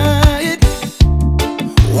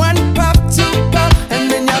 One pop, two pop, and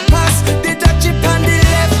then you pass the touch it on the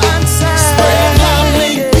left hand side. Spread love,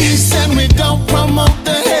 make peace, and we don't promote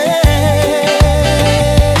the hate.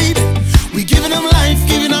 We giving them life,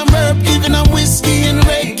 giving them herb, giving them whiskey and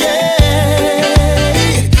reggae.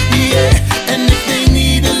 Yeah. And if they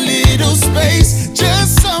need a little space,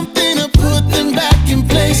 just something to put them back in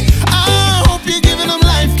place. I hope you're giving them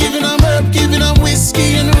life, giving them herb, giving them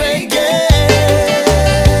whiskey and reggae.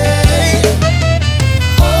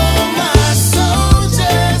 Oh, my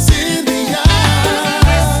soldiers in the eye.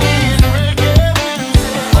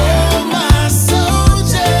 Oh, my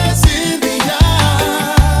soldiers in the eye.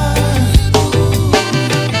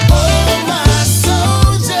 Oh, my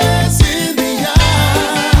soldiers in the eye.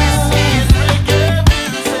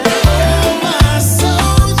 Oh, my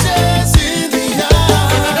soldiers in the eye.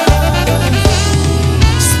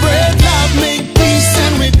 Spread love, make peace,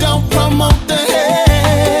 and we don't promote the hate.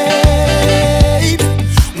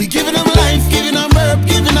 We giving them life, giving them herb,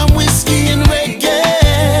 giving them whiskey and reggae.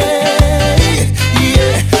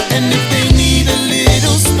 Yeah. And if they need a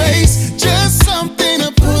little space, just something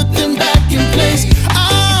to put them back in place.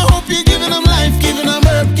 I hope you're giving them life, giving them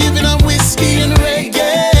herb, giving them whiskey and reggae.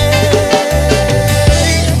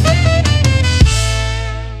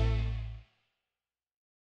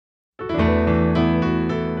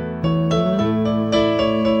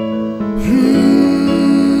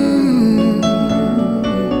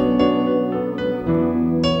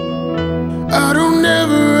 I don't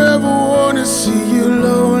ever wanna see you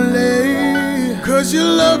lonely, 'cause your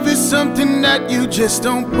love is something that you just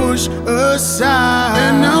don't push aside.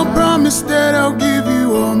 And I'll promise that I'll give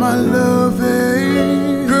you all my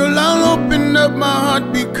loving. Girl, I'll open up my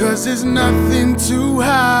heart because there's nothing to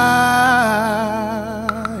hide.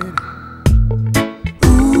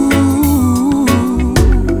 Ooh,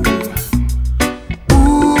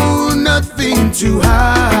 ooh, nothing to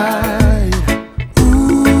hide.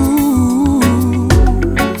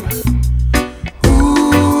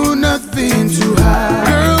 Ooh, nothing to hide.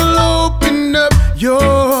 Girl, open up your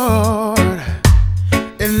heart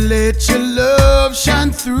and let your love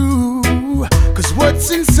shine through. 'Cause what's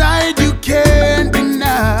inside you can't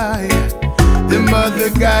deny. Them other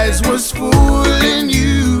guys was fooling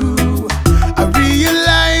you. I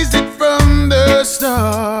realized it from the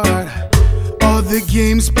start. All the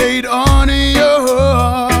games played on your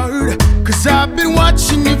heart. 'Cause I've been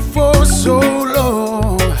watching you for so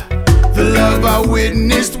long. The love I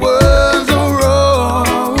witnessed was all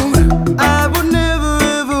wrong. I would never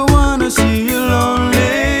ever wanna see you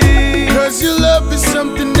lonely, 'cause your love is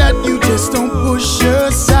something that you just don't push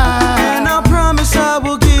aside. And I promise I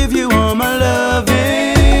will give you all my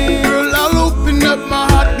loving. Girl, I'll open up my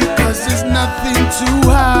heart because there's nothing to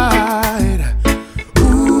hide.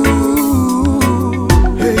 Ooh,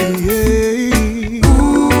 hey, hey.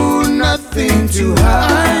 Ooh, nothing to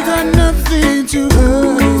hide. I got nothing to hide.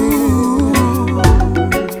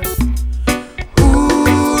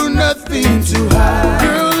 Ooh, nothing to hide.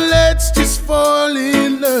 Girl, let's just fall in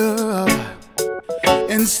love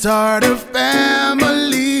and start a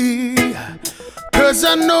family. 'Cause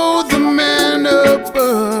I know the man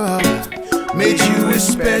above made you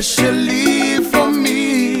especially for me.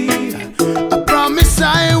 I promise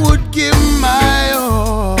I would give my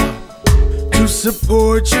all to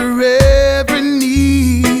support your every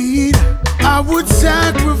need. I would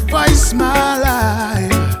sacrifice my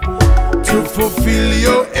life to fulfill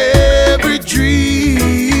your every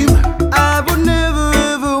dream. I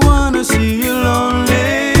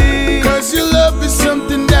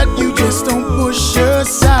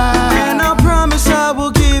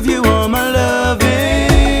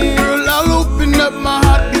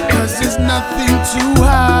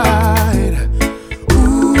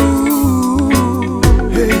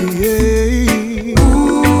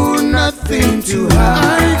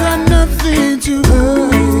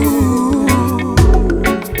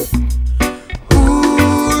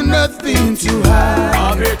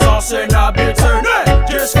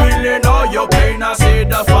I see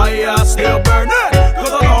the fire still burning.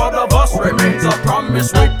 Cause a lot of us remains a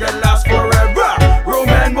promise we can last forever.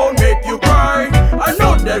 Romance won't make you cry. I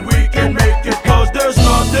know that we can make it cause there's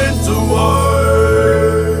nothing to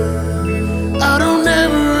hide. I don't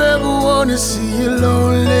ever wanna see you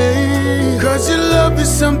lonely, cause your love is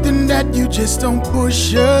something that you just don't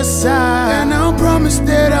push aside. And I'll promise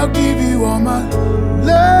that I'll give you all my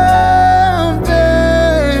love,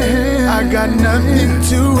 babe. I got nothing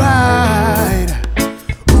to hide.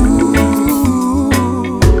 Ooh,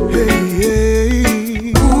 hey,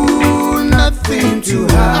 hey. Ooh, nothing to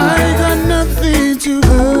hide. I got nothing to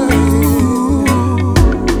hide.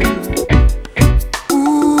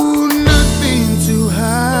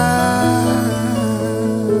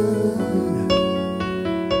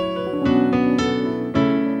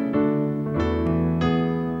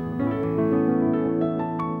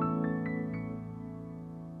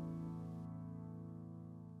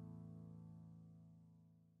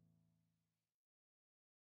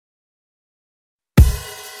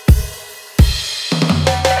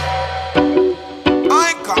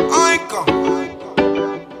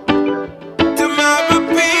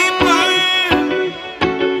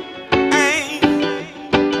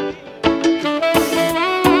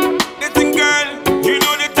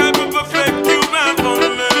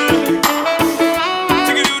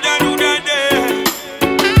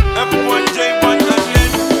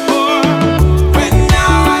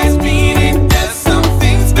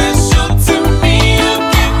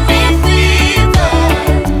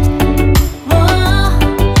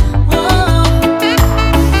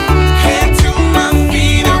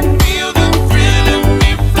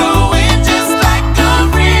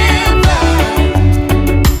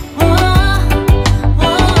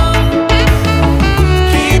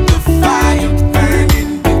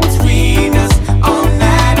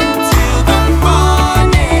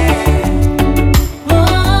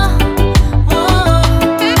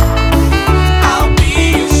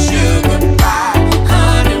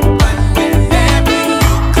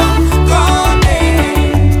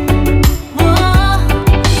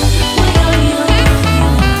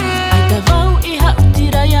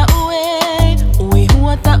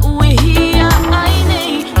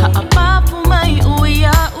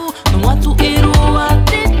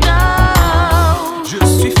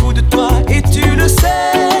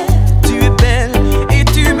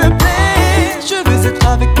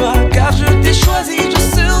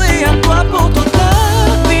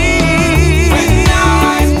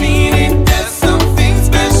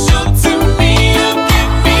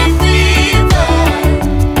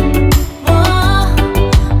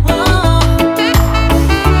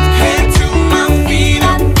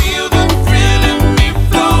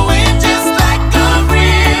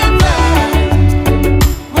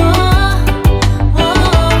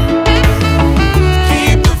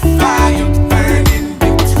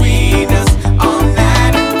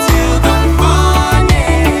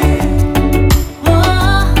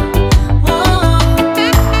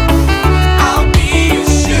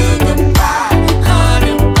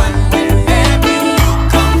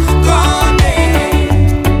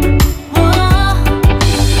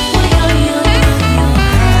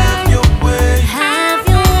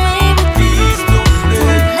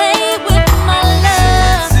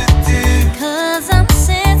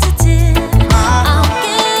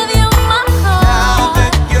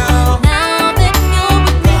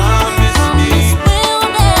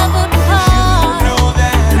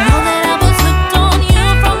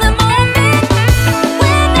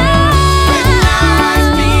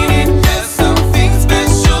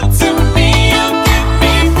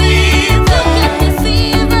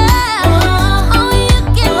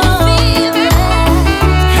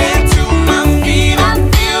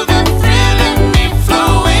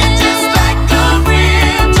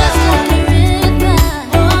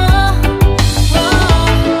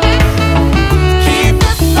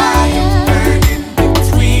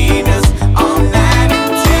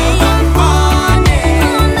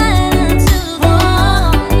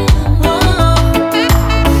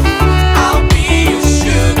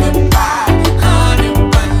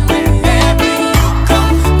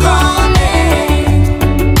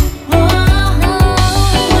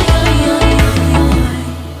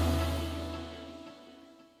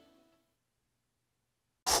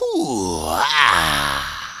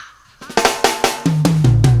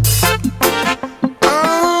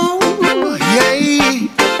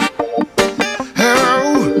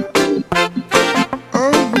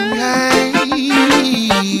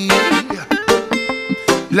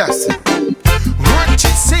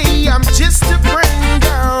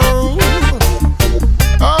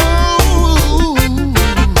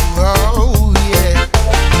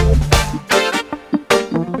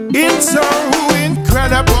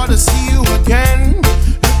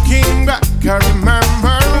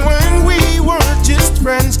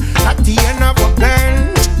 friends at the end of a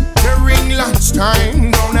bench during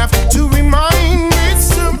lunchtime. Don't have to remind me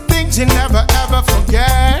some things you never ever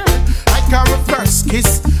forget. Like our first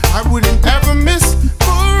kiss, I wouldn't ever miss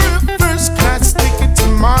for a first class ticket to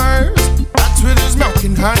Mars. That's where there's milk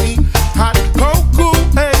and honey, hot cocoa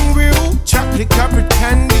and real chocolate covered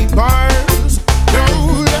candy bars.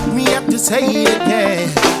 Don't let me have to say it again.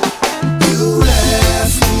 You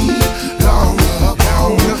left me long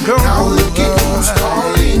ago. Now look at who's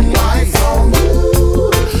calling my phone. You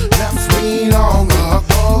left me long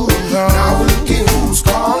ago. Now look at who's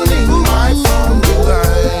calling my phone.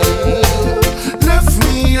 Left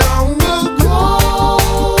me long ago.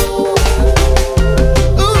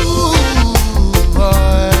 Ooh,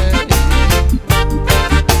 boy.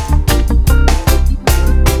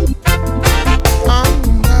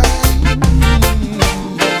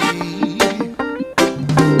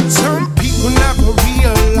 Some people never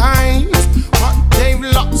realize what they've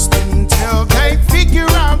lost until they figure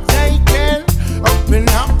out they can open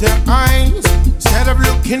up their eyes. Instead of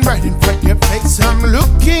looking right in front of your face, I'm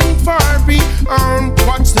looking far beyond.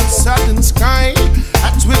 Watch the southern sky.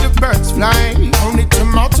 That's where the birds fly, only to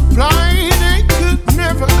multiply. They could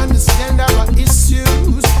never understand our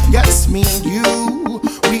issues. Yes, me and you,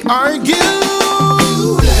 we argue.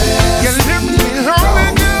 You left me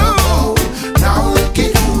long ago. Now look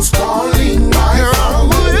at who's calling my phone.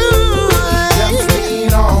 Left me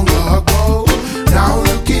long ago. Now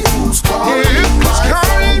look at who's calling my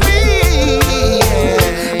phone.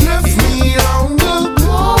 Left me long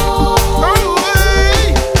ago.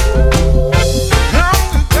 Long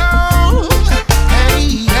ago. Hey,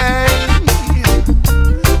 hey.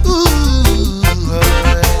 Ooh.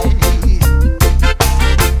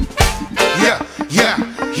 Yeah,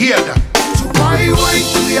 hear that. So why do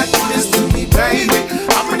you do this to me, baby?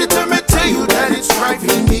 I'm ready to tell you that it's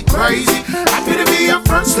driving me crazy. Happy to be your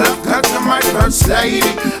first love, cause you're my first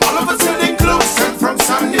lady. All of a sudden close and from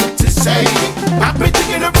Sunday to Sadie. I've been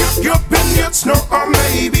thinking of your opinions, no or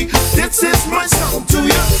maybe. This is my song to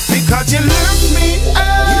you, because you left me.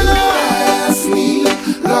 You left me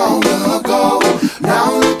long ago.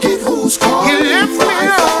 Now look at who's calling. You left me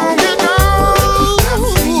long ago.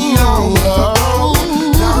 Left me long ago.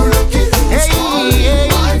 Now look at who's calling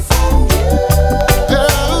my phone.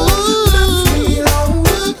 Left me long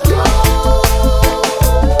ago.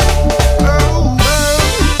 Oh, oh,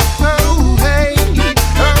 oh, hey.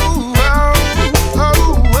 Oh, oh,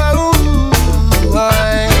 oh, oh,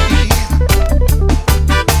 hey.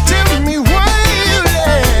 Tell me why you left.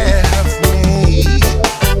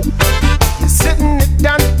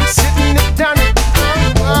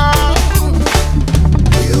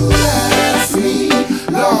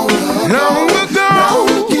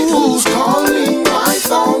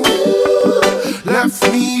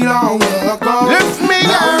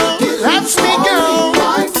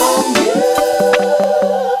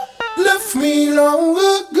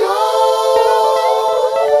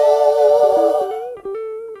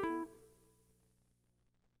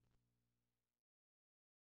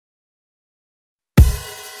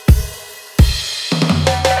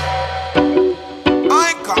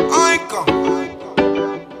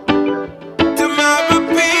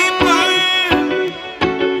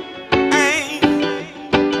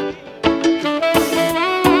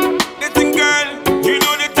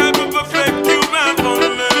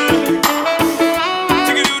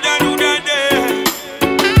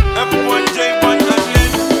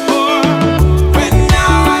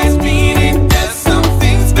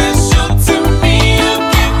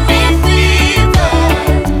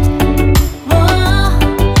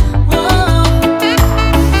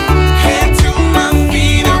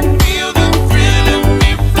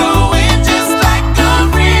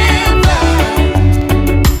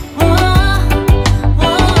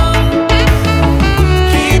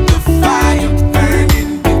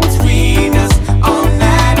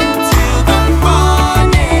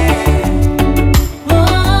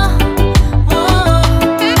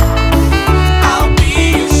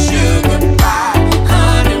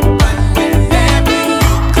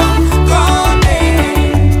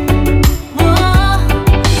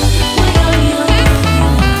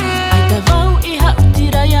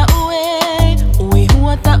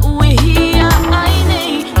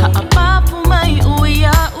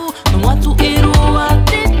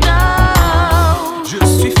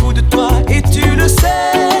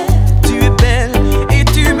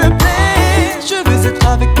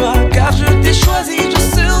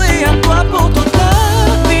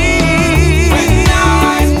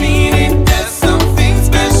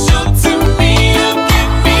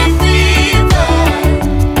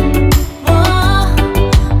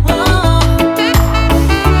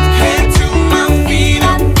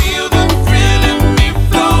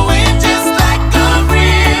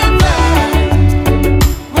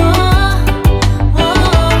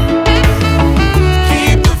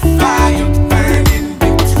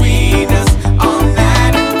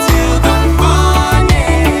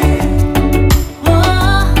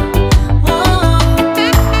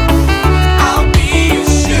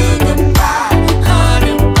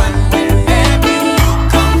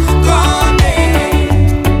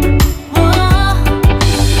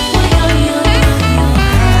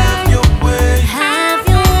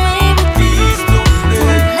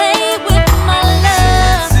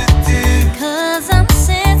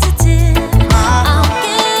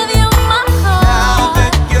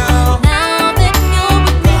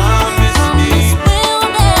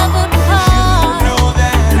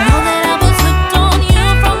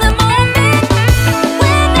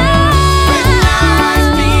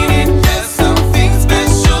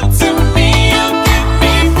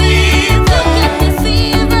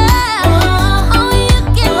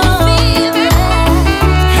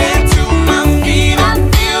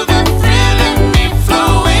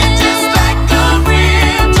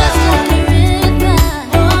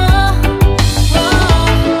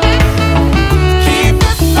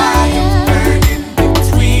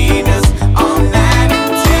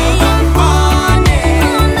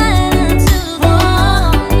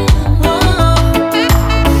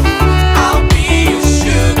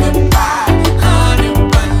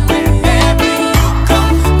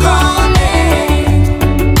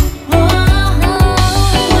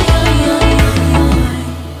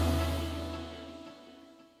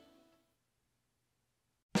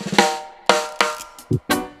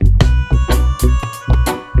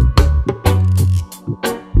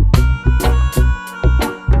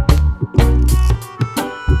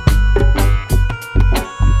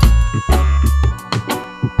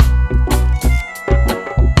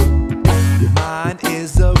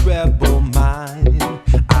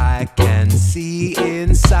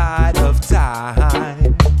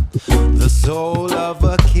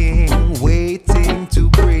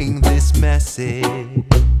 message.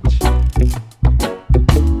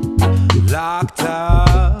 Locked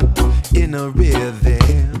up in a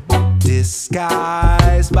rhythm,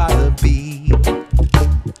 disguised by the beat.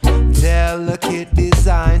 Delicate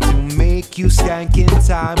design to make you skank in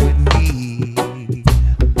time with me.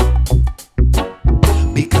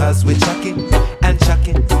 Because we're chucking and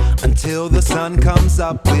chucking until the sun comes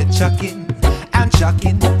up. We're chucking and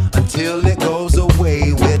chucking until it goes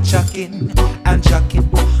away. We're chucking and chucking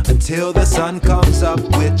until the sun comes up.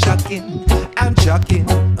 We're chucking and chucking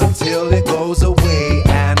until it goes away.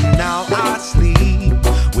 And now I sleep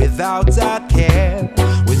without a care,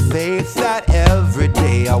 with faith that every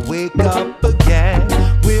day I wake up again.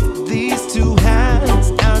 With these two hands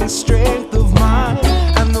and strength of mind,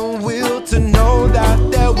 and the will to know that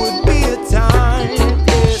there would be a time,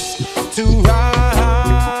 yes, to rise,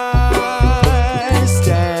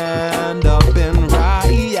 stand up and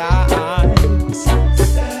rise,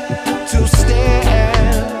 to stand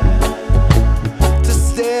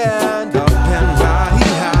up and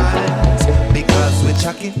rise. Because we're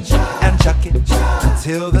chucking and chucking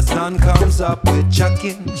until the sun comes up. We're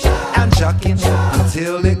chucking and chucking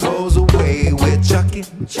until it goes away. We're chucking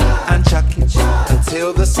and chucking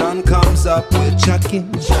until the sun comes up. We're chucking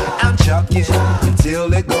and chucking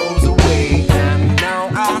until it goes away. And now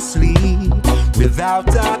I sleep without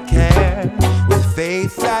a care, with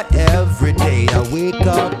faith that every day I wake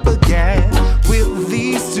up again. With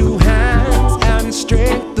these two hands and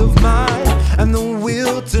strength of mind, and the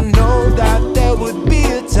will to know that there would be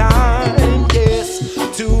a time, yes,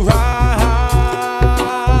 to rise,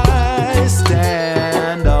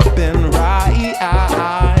 stand up and rise,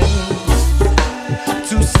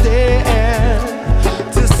 to stand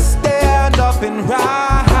up and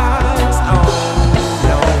rise. Oh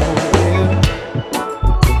no,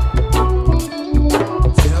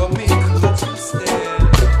 tell me, could you stand?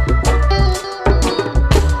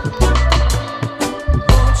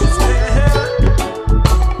 Won't you stand?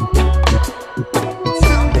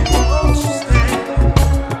 Tell me, won't you stand?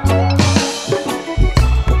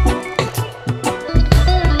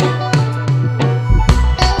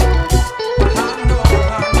 I know.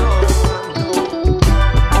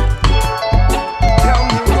 Tell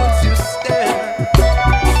me, won't you stand?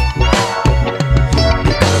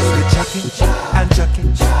 Because we're chucking and chucking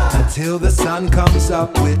until the sun comes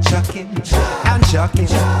up. We're chucking and chucking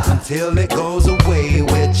until it goes away.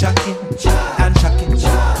 We're chucking and chucking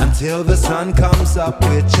until the sun comes up.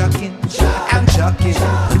 We're chucking and chucking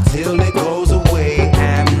until it goes away.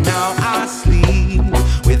 And now I sleep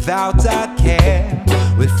without a care,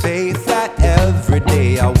 with faith that every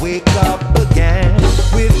day I wake up again.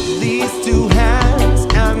 With these two hands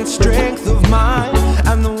and strength of mind,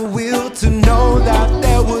 and the will to know that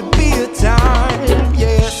there would be a time,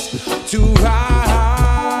 yes, to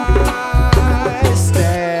rise,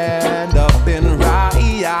 stand up and rise,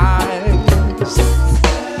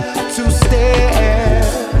 to stand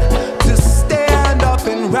up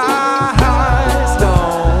and rise. No,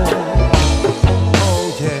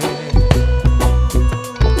 oh yeah.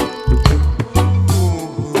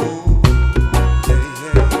 Ooh, yeah,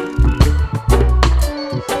 yeah.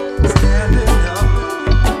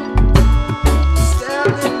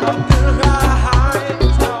 Standing up and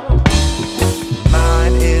rise. No.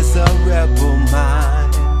 Mine is a rebel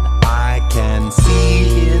mind. I can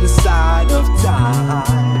see inside of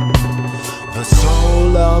time, the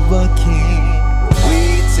soul of a king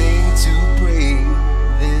waiting to bring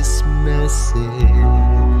this message.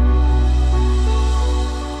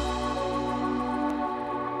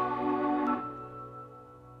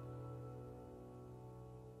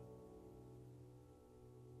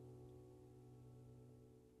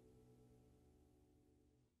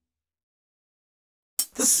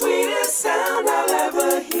 The sweetest sound I'll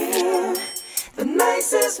ever hear, the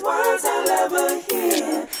nicest words I'll ever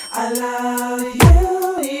hear. I love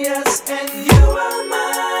you, yes, and you are mine.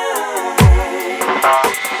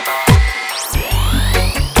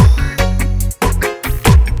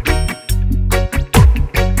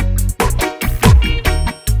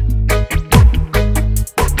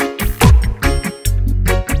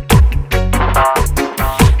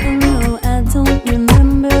 No, I don't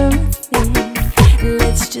remember a thing.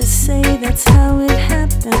 Let's just say that's how it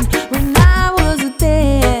happened. When I was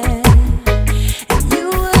there, and you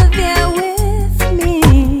were there with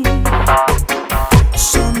me.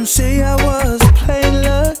 Some say I was plain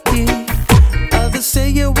lucky, others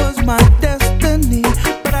say it was my destiny,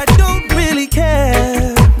 but I don't really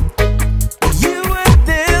care. You were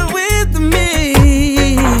there with me.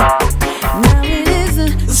 Now it is the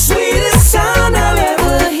Sweetest sound I'll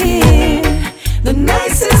ever hear, the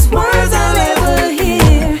nicest words I'll ever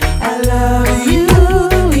hear. I love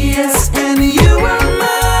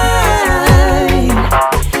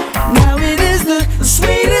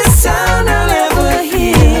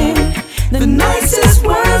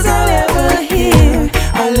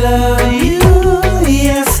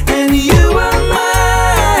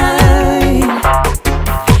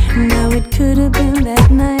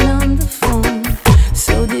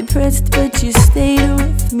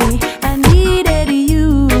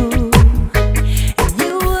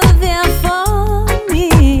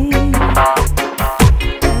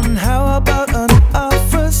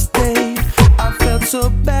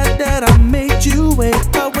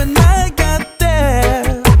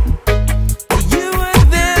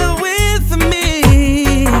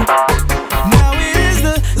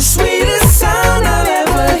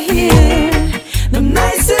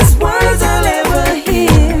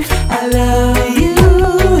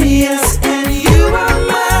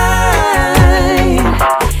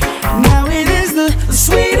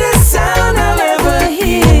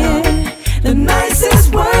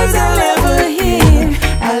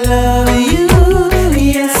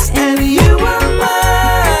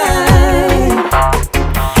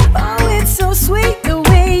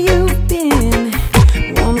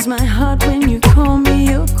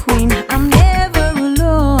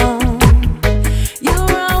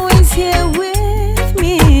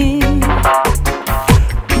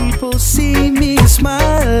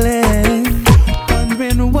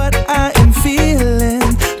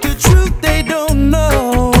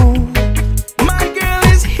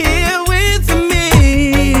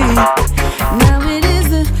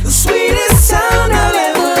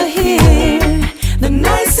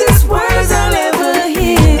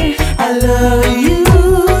love